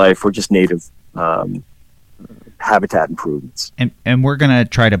wildlife or just native habitat improvements. And we're going to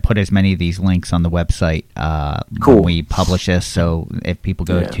try to put as many of these links on the website when we publish this. So if people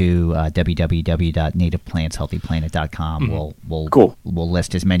go to www.nativeplantshealthyplanet.com, we'll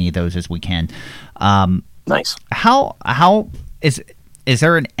list as many of those as we can. Nice. How is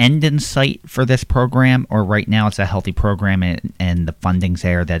there an end in sight for this program, or right now it's a healthy program and the funding's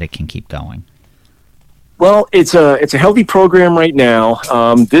there that it can keep going? Well, it's a healthy program right now.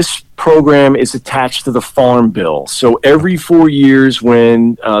 This program is attached to the Farm Bill. So every 4 years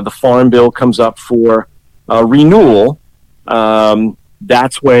when the Farm Bill comes up for renewal,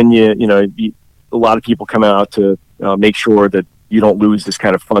 that's when a lot of people come out to make sure that you don't lose this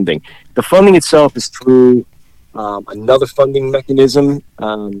kind of funding. The funding itself is through another funding mechanism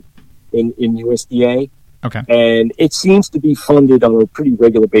in USDA. Okay. And it seems to be funded on a pretty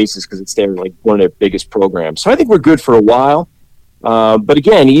regular basis because it's their one of their biggest programs. So I think we're good for a while. But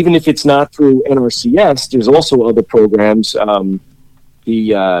again, even if it's not through NRCS, there's also other programs. The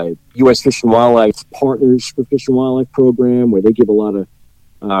U.S. Fish and Wildlife Partners for Fish and Wildlife program, where they give a lot of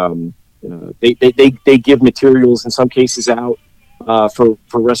they give materials in some cases out for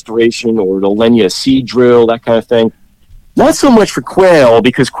restoration, or they'll lend you a seed drill, that kind of thing. Not so much for quail,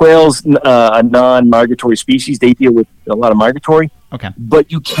 because quail's a non-migratory species. They deal with a lot of migratory. Okay.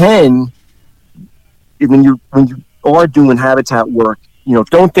 But you can, when you are doing habitat work,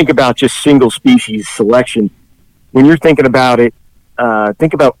 don't think about just single species selection. When you're thinking about it,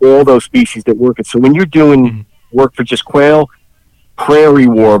 think about all those species that work it. So when you're doing work for just quail, prairie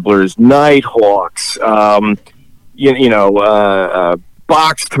warblers, nighthawks,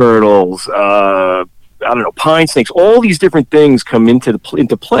 box turtles, pine snakes, all these different things come into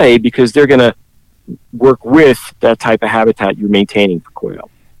play because they're going to work with that type of habitat you're maintaining for quail.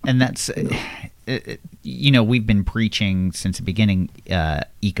 And that's, we've been preaching since the beginning,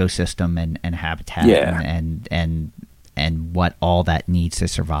 ecosystem and habitat and what all that needs to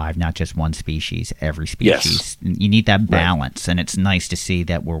survive, not just one species, every species. Yes. You need that balance, and it's nice to see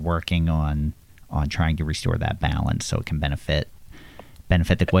that we're working on trying to restore that balance so it can benefit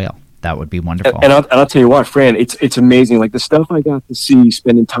the quail. That would be wonderful. And I'll tell you what, Fran, it's amazing. Like the stuff I got to see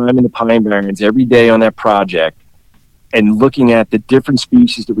spending time in the Pine Barrens every day on that project and looking at the different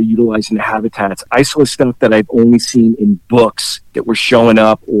species that were utilizing the habitats. I saw stuff that I've only seen in books that were showing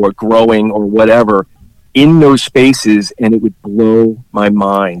up or growing or whatever in those spaces, and it would blow my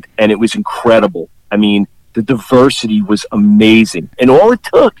mind. And it was incredible. I mean, the diversity was amazing. And all it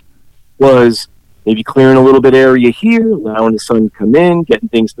took was maybe clearing a little bit area here, allowing the sun to come in, getting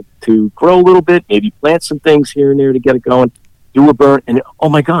things to grow a little bit, maybe plant some things here and there to get it going, do a burn, and oh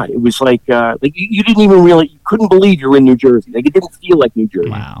my God, it was like you didn't even you couldn't believe you were in New Jersey. Like it didn't feel like New Jersey.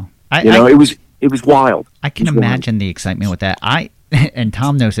 Wow. It was wild. I can imagine the excitement with that. And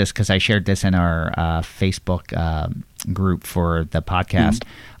Tom knows this because I shared this in our Facebook group for the podcast. Mm-hmm.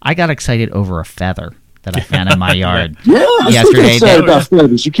 I got excited over a feather that I found in my yard yesterday. About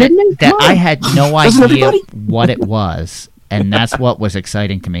feathers. You kidding me? That I had no idea what it was, and that's what was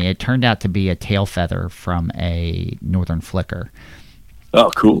exciting to me. It turned out to be a tail feather from a northern flicker. Oh,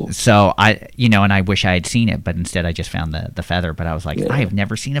 cool. So and I wish I had seen it, but instead I just found the feather. But I was like, I have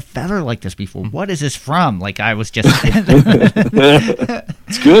never seen a feather like this before. What is this from? Like I was just.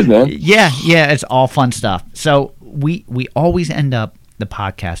 It's good, man. Yeah, it's all fun stuff. So we always end up the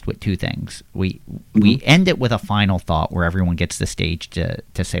podcast with two things. We end it with a final thought where everyone gets the stage to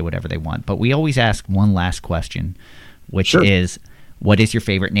say whatever they want. But we always ask one last question, which is, what is your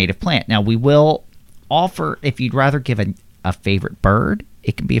favorite native plant? Now we will offer, if you'd rather give a favorite bird,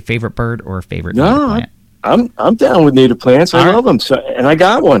 it can be a favorite bird or a favorite native plant. I'm down with native plants. I love them. So, and I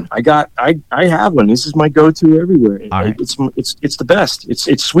got one. I have one. This is my go-to everywhere. It's the best.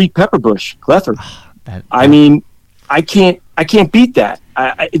 It's sweet pepperbush, clether. I mean, I can't beat that.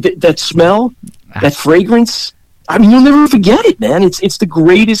 That smell, that fragrance. I mean, you'll never forget it, man. It's the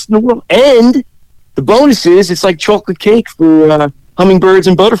greatest in the world. And the bonus is, it's like chocolate cake for hummingbirds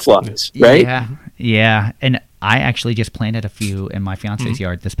and butterflies, right? Yeah. And I actually just planted a few in my fiance's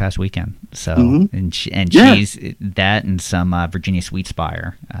yard this past weekend. So she's that and some Virginia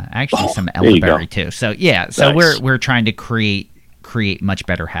sweetspire, actually some elderberry too. So so nice. we're trying to create much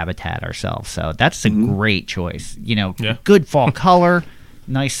better habitat ourselves. So that's a great choice. Good fall color,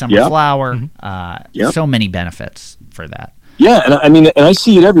 nice summer flower. So many benefits for that. Yeah, and I mean, and I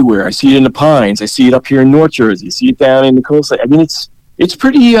see it everywhere. I see it in the pines. I see it up here in North Jersey. I see it down in the coastline. I mean, it's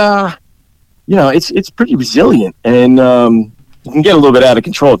pretty. It's pretty resilient, and you can get a little bit out of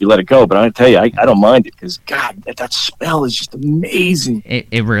control if you let it go. But I tell you, I don't mind it because God, that smell is just amazing.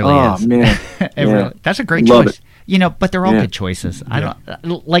 It really is. Oh man, really, that's a great choice. But they're all good choices. I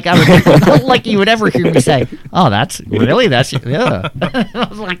don't like you would ever hear me say, "Oh, that's." I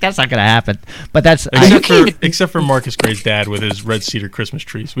was like, that's not gonna happen. But that's except for Marcus Gray's dad with his red cedar Christmas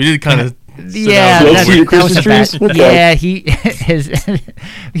trees. We did kind of that was a bad. Yeah,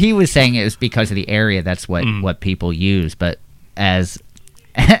 he was saying it was because of the area. That's what people use. But as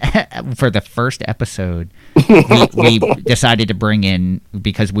for the first episode, we decided to bring in,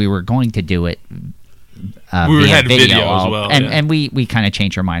 because we were going to do it. We had video as well, and we kind of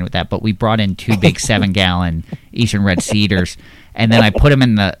changed our mind with that, but we brought in 2 big 7-gallon Eastern Red Cedars, and then I put them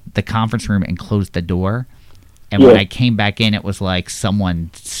in the conference room and closed the door. And when I came back in, it was like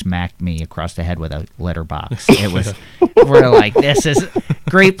someone smacked me across the head with a litter box. It was, we're like, this is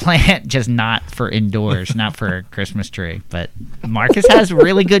great plant, just not for indoors, not for a Christmas tree. But Marcus has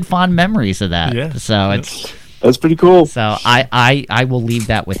really good fond memories of that. Yeah. So that's pretty cool. So I will leave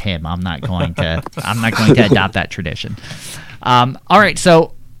that with him. I'm not going to adopt that tradition. All right.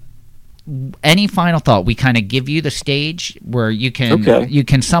 So any final thought? We kind of give you the stage where you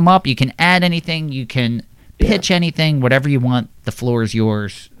can sum up, you can add anything, you can pitch anything, whatever you want. The floor is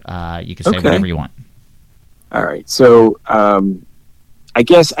yours. You can say whatever you want. All right. So I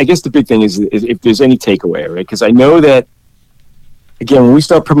guess the big thing is if there's any takeaway, right? Because I know that again, when we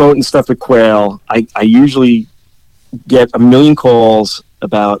start promoting stuff at quail, I usually get a million calls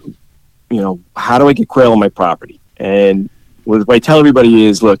about, how do I get quail on my property? And what I tell everybody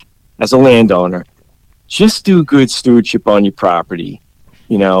is, look, as a landowner, just do good stewardship on your property.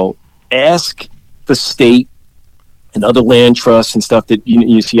 Ask the state and other land trusts and stuff that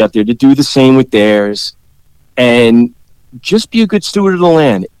you see out there to do the same with theirs. And just be a good steward of the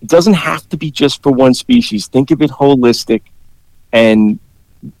land. It doesn't have to be just for one species. Think of it holistic. And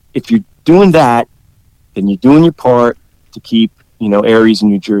if you're doing that, then you're doing your part to keep, areas in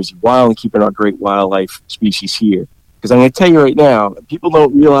New Jersey wild and keeping our great wildlife species here. Because I'm going to tell you right now, people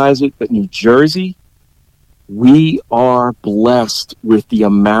don't realize it, but New Jersey, we are blessed with the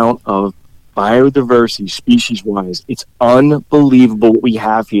amount of biodiversity, species-wise. It's unbelievable what we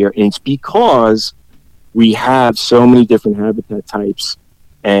have here. And it's because we have so many different habitat types.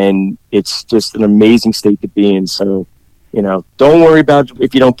 And it's just an amazing state to be in. So, don't worry about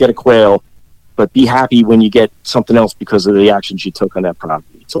if you don't get a quail, but be happy when you get something else because of the actions you took on that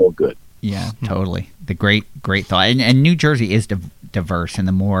property. It's all good. Yeah, totally. The great thought. And New Jersey is diverse, and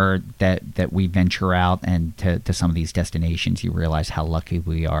the more that we venture out and to some of these destinations, you realize how lucky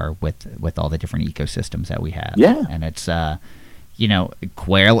we are with all the different ecosystems that we have. Yeah. And it's,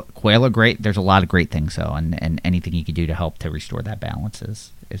 quail are great. There's a lot of great things, though, and anything you can do to help to restore that balance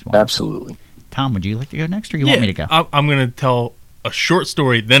is wonderful. Absolutely. Tom, would you like to go next, or you want me to go? I'm going to tell a short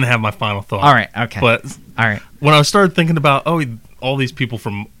story, then have my final thought. All right, okay. But all right, when I started thinking about, all these people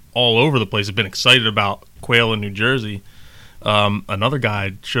from all over the place have been excited about quail in New Jersey, another guy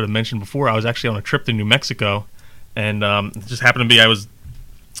I should have mentioned before, I was actually on a trip to New Mexico, and it just happened to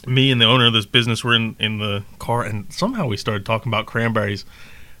be me and the owner of this business were in the car, and somehow we started talking about cranberries,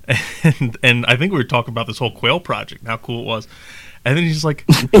 and I think we were talking about this whole quail project, how cool it was. And then he's just like,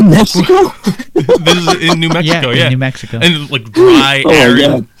 in Mexico? This is in New Mexico, in New Mexico. And dry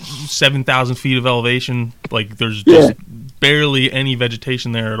area, yeah. 7,000 feet of elevation. Like there's just barely any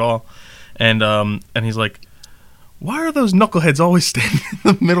vegetation there at all. And he's like, why are those knuckleheads always standing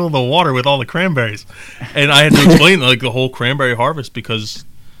in the middle of the water with all the cranberries? And I had to explain the whole cranberry harvest because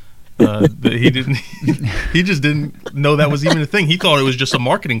he just didn't know that was even a thing. He thought it was just a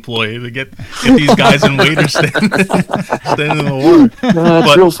marketing ploy to get these guys in waders standing in the water. No,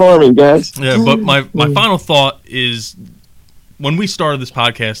 it's real farming, guys. Yeah, but my final thought is, when we started this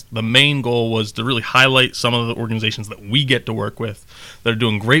podcast, the main goal was to really highlight some of the organizations that we get to work with that are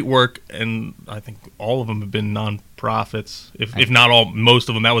doing great work, and I think all of them have been nonprofits. If not all, most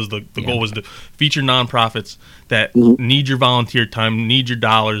of them. That was the goal, was to feature nonprofits that need your volunteer time, need your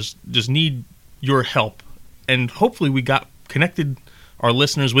dollars, just need your help. And hopefully we got connected our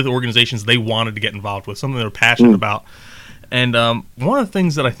listeners with organizations they wanted to get involved with, something they're passionate about. And one of the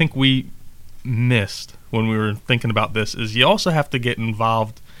things that I think we missed when we were thinking about this is you also have to get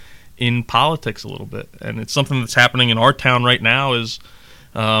involved in politics a little bit. And it's something that's happening in our town right now is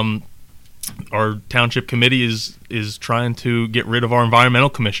our township committee is trying to get rid of our environmental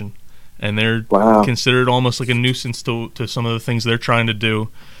commission. And they're considered almost like a nuisance to some of the things they're trying to do.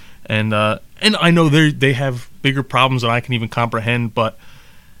 And I know they have bigger problems than I can even comprehend, but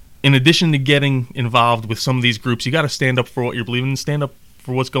in addition to getting involved with some of these groups, you got to stand up for what you're believing and stand up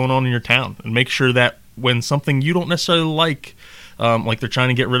for what's going on in your town, and make sure that when something you don't necessarily like they're trying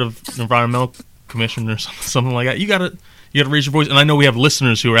to get rid of the environmental commission or something like that, you gotta raise your voice. And I know we have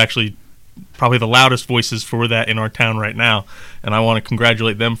listeners who are actually probably the loudest voices for that in our town right now, and I want to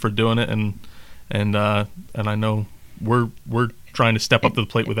congratulate them for doing it. And I know we're trying to step up to the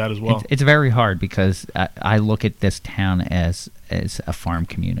plate with that as well. It's very hard because I look at this town as a farm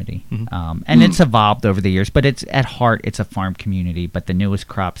community, and it's evolved over the years. But it's at heart, it's a farm community. But the newest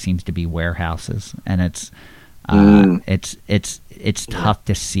crop seems to be warehouses, and it's tough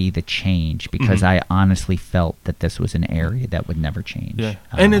to see the change because I honestly felt that this was an area that would never change. Yeah,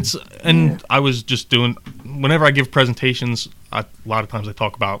 I was just doing, whenever I give presentations, a lot of times I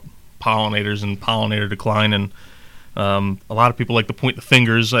talk about pollinators and pollinator decline, and a lot of people like to point the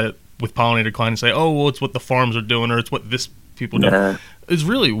fingers with pollinator decline and say, oh, well, it's what the farms are doing, or it's what this people do. It's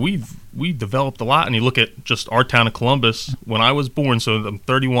really, we developed a lot. And you look at just our town of Columbus, when I was born, so I'm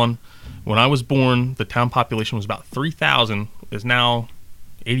 31, when I was born, the town population was about 3,000, is now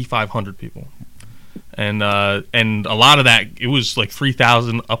 8,500 people. And a lot of that, it was like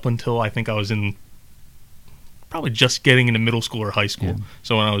 3,000 up until I think I was in probably just getting into middle school or high school. Yeah.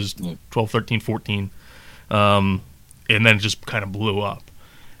 So when I was 12, 13, 14, and then it just kind of blew up.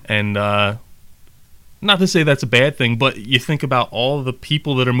 And not to say that's a bad thing, but you think about all the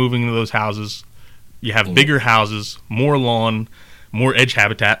people that are moving into those houses. You have bigger houses, more lawn, more edge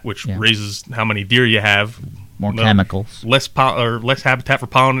habitat, which raises how many deer you have, more chemicals, less habitat for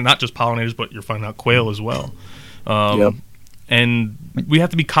pollinators, not just pollinators, but you're finding out quail as well. And we have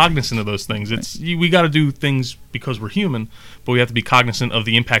to be cognizant of those things. We got to do things because we're human, but we have to be cognizant of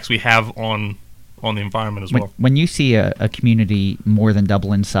the impacts we have on the environment as well. When you see a community more than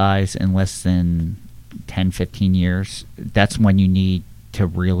double in size in less than 10, 15 years, that's when you need to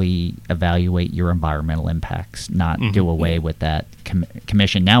really evaluate your environmental impacts, not do away with that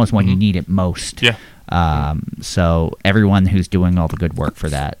commission. Now is when you need it most. Yeah. So everyone who's doing all the good work for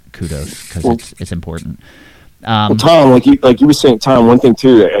that, kudos, because it's important. Well, Tom, like you were saying, Tom, one thing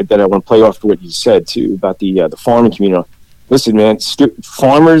too that I want to play off to what you said too about the farming community. Listen, man,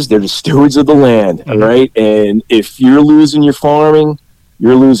 farmers, they're the stewards of the land, all right? And if you're losing your farming,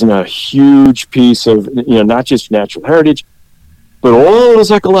 you're losing a huge piece of, not just natural heritage, but all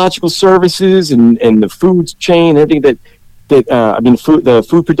those ecological services and the food chain, everything the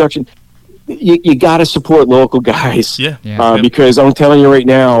food production. You got to support local guys. Because I'm telling you right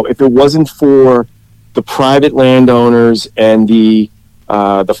now, if it wasn't for the private landowners and the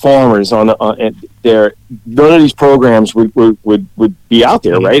farmers there, none of these programs would be out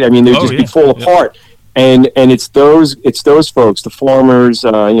there, right? I mean, they'd just be fall apart. And it's those folks, the farmers,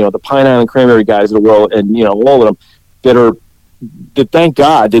 the Pine Island cranberry guys of the world, and all of them that thank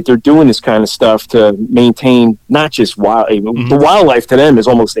God that they're doing this kind of stuff to maintain not just the wildlife to them is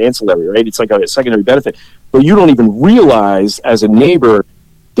almost ancillary, right? It's like a secondary benefit, but you don't even realize as a neighbor,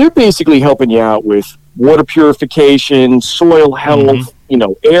 they're basically helping you out with water purification, soil health,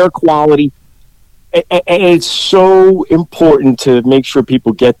 air quality. And it's so important to make sure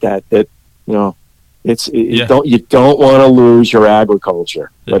people get that you don't want to lose your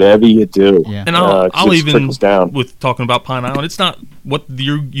agriculture, whatever you do. Yeah. And I'll even, with talking about Pine Island, it's not what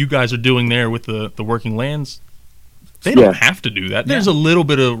you guys are doing there with the working lands. They don't have to do that. There's a little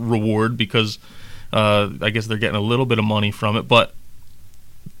bit of reward because I guess they're getting a little bit of money from it, but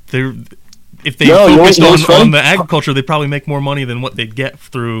if they focused on the agriculture, they'd probably make more money than what they'd get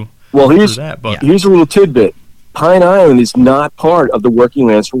through that. But here's a little tidbit. Pine Island is not part of the Working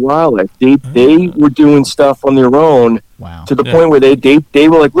Lands for Wildlife. They were doing stuff on their own to the point where they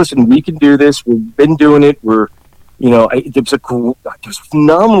were like, listen, we can do this. We've been doing it. There's a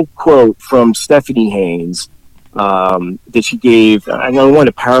phenomenal quote from Stephanie Haynes that she gave. I don't want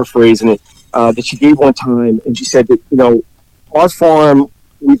to paraphrase it. That she gave one time, and she said that our farm,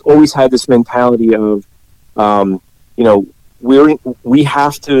 we've always had this mentality of we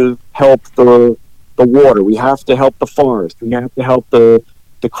have to help the water, we have to help the forest, we have to help the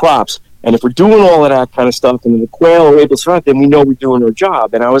crops, and if we're doing all of that kind of stuff and the quail are able to survive, then we know we're doing our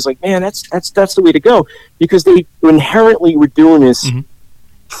job. And I was like, man, that's the way to go, because they inherently were doing this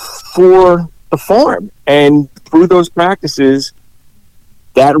for the farm, and through those practices,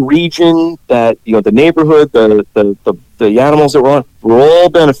 that region, that the neighborhood, the animals that were all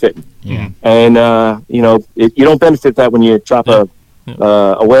benefiting. And you don't benefit that when you drop a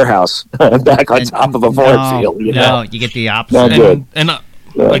warehouse back on top of a farm field. No, you get the opposite. Not good. And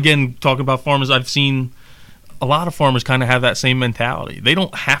again, talking about farmers, I've seen a lot of farmers kind of have that same mentality. They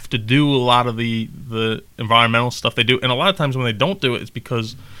don't have to do a lot of the environmental stuff they do, and a lot of times when they don't do it, it's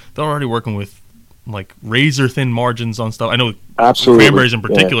because they're already working with like razor thin margins on stuff. I know cranberries in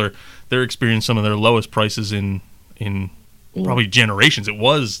particular, they're experiencing some of their lowest prices in probably generations. It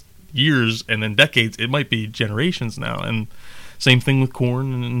was years and then decades. It might be generations now. And same thing with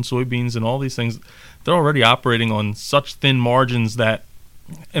corn and soybeans and all these things. They're already operating on such thin margins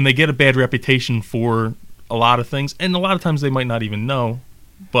and they get a bad reputation for a lot of things. And a lot of times they might not even know,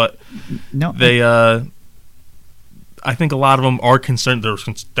 but I think a lot of them are concerned. They're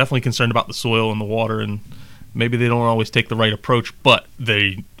definitely concerned about the soil and the water, and maybe they don't always take the right approach, but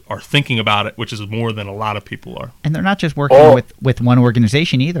they are thinking about it, which is more than a lot of people are. And they're not just working with one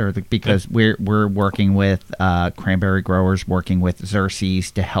organization either, because we're working with cranberry growers, working with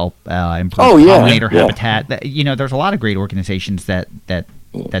Xerces to help improve pollinator habitat. There's a lot of great organizations that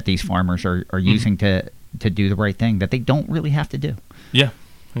these farmers are using to do the right thing that they don't really have to do. Yeah.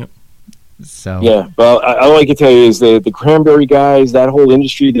 So well, all I can tell you is the cranberry guys, that whole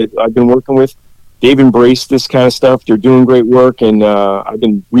industry that I've been working with, they've embraced this kind of stuff. They're doing great work, and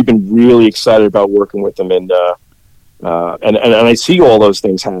we've been really excited about working with them. And I see all those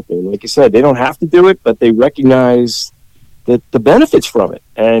things happening. Like you said, they don't have to do it, but they recognize the benefits from it,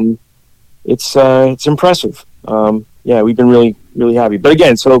 and it's impressive. We've been really, really happy. But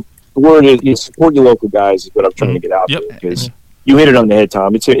again, so the word is support your local guys is what I'm trying to get out there, because you hit it on the head,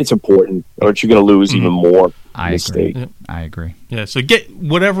 Tom. It's important, or you're going to lose even more. I agree. Yep. I agree. Yeah. So get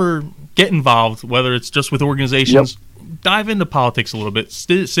involved, whether it's just with organizations. Dive into politics a little bit.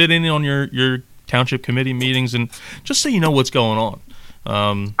 Sit in on your township committee meetings, and just so you know what's going on.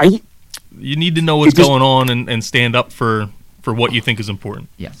 You need to know what's going on and stand up for what you think is important.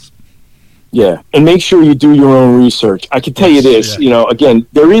 Yes. Yeah, and make sure you do your own research. I can tell you this, again,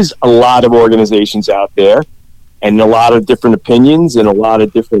 there is a lot of organizations out there and a lot of different opinions and a lot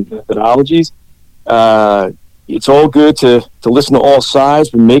of different methodologies. It's all good to listen to all sides,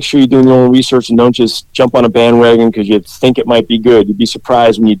 but make sure you're doing your own research and don't just jump on a bandwagon because you think it might be good. You'd be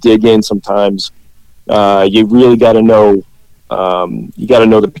surprised when you dig in sometimes. You really got to know. You got to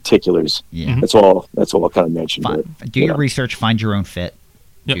know the particulars. Yeah. That's all I kind of mentioned. Do your research, find your own fit.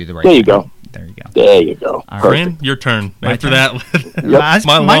 Yep. Do the right there you thing. go. There you go. There you go. Fran, your turn. After that,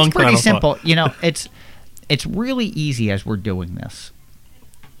 mine's pretty simple. It's really easy as we're doing this,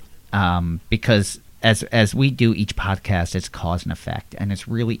 because as we do each podcast, it's cause and effect, and it's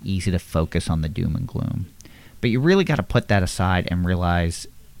really easy to focus on the doom and gloom. But you really got to put that aside and realize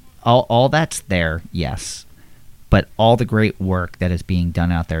all that's there, yes, but all the great work that is being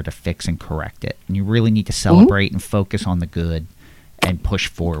done out there to fix and correct it, and you really need to celebrate and focus on the good and push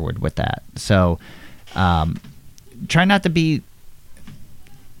forward with that. So try not to be,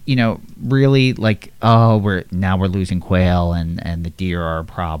 really like, oh, we're losing quail and the deer are a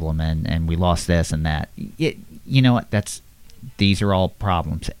problem and we lost this and that. You know what? These are all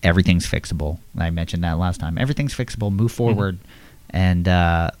problems. Everything's fixable. I mentioned that last time. Everything's fixable. Move forward and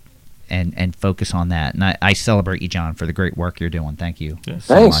focus on that. And I celebrate you, John, for the great work you're doing. Thank you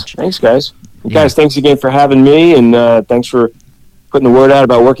so much. Thanks, guys. Guys, thanks again for having me, and thanks for putting the word out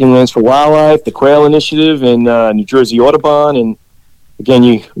about Working Lands for Wildlife, the Quail Initiative, and New Jersey Audubon. And again,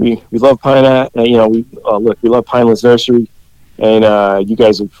 we love Pine. We love Pinelands Nursery, and you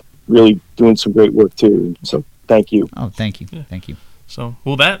guys are really doing some great work too. So thank you. Oh, thank you, thank you. So,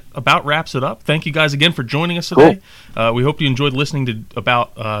 that about wraps it up. Thank you guys again for joining us today. Cool. We hope you enjoyed listening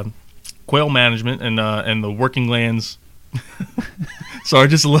about quail management and the Working Lands. Sorry,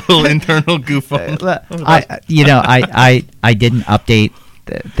 just a little internal goof on. I didn't update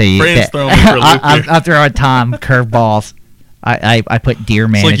Fran's throwing me for a loop here. I'm throwing Tom curveballs. I put deer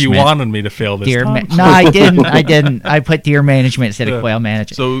management. It's like you wanted me to fail this time. No, I didn't. I put deer management instead of quail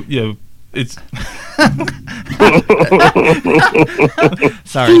management. So it's.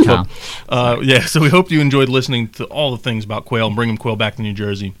 Sorry, Tom. So we hope you enjoyed listening to all the things about quail and bringing quail back to New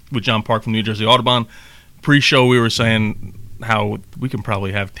Jersey with John Park from New Jersey Audubon. Pre-show, we were saying how we can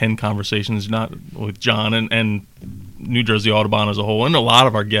probably have 10 conversations not with John and New Jersey Audubon as a whole, and a lot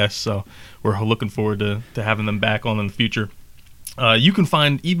of our guests. So we're looking forward to having them back on in the future. You can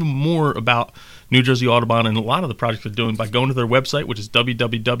find even more about New Jersey Audubon and a lot of the projects they're doing by going to their website, which is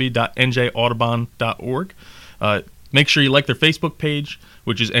www.njaudubon.org. Make sure you like their Facebook page,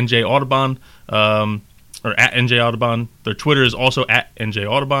 which is NJ Audubon, or at NJ Audubon. Their Twitter is also at NJ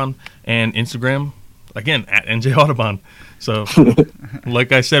Audubon, and Instagram, again, at NJ Audubon. So,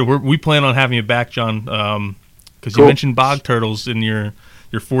 like I said, we plan on having you back, John, because you mentioned bog turtles in your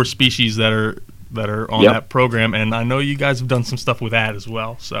 4 species that are on that program, and I know you guys have done some stuff with that as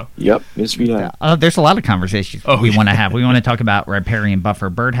well. So yes, we have. There's a lot of conversations we want to have. We want to talk about riparian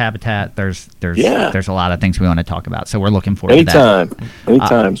buffer bird habitat. There's a lot of things we want to talk about. So we're looking forward to that.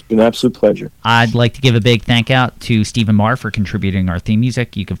 Anytime. It's been an absolute pleasure. I'd like to give a big thank out to Stephen Marr for contributing our theme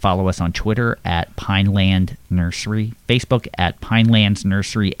music. You can follow us on Twitter at Pineland Nursery, Facebook at Pinelands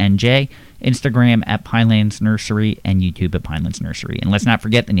Nursery NJ, Instagram at Pinelands Nursery, and YouTube at Pinelands Nursery. And let's not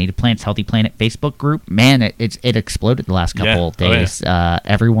forget the Native Plants Healthy Planet Facebook group. Man, it exploded the last couple of days.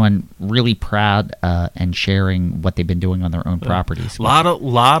 Everyone really proud and sharing what they've been doing on their own properties. A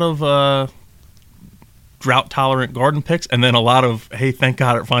lot of drought-tolerant garden picks, and then a lot of, hey, thank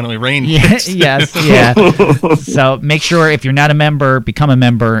God it finally rained. Yes. So make sure, if you're not a member, become a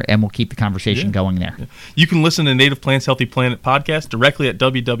member, and we'll keep the conversation going there. You can listen to Native Plants Healthy Planet podcast directly at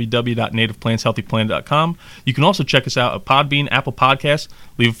www.nativeplantshealthyplanet.com. You can also check us out at Podbean, Apple Podcasts.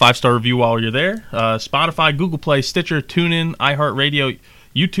 Leave a 5-star review while you're there. Spotify, Google Play, Stitcher, TuneIn, iHeartRadio,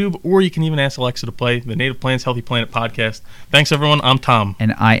 YouTube, or you can even ask Alexa to play the Native Plants Healthy Planet podcast. Thanks, everyone. I'm Tom.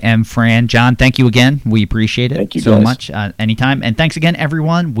 And I am Fran. John, thank you again. We appreciate it thank you so guys. much. Anytime. And thanks again,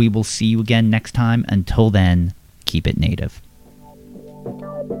 everyone. We will see you again next time. Until then, keep it native.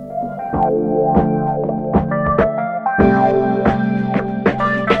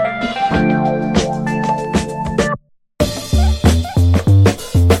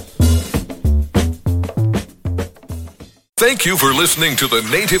 Thank you for listening to the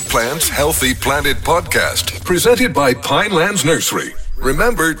Native Plants Healthy Planet podcast, presented by Pinelands Nursery.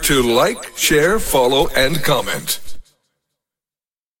 Remember to like, share, follow, and comment.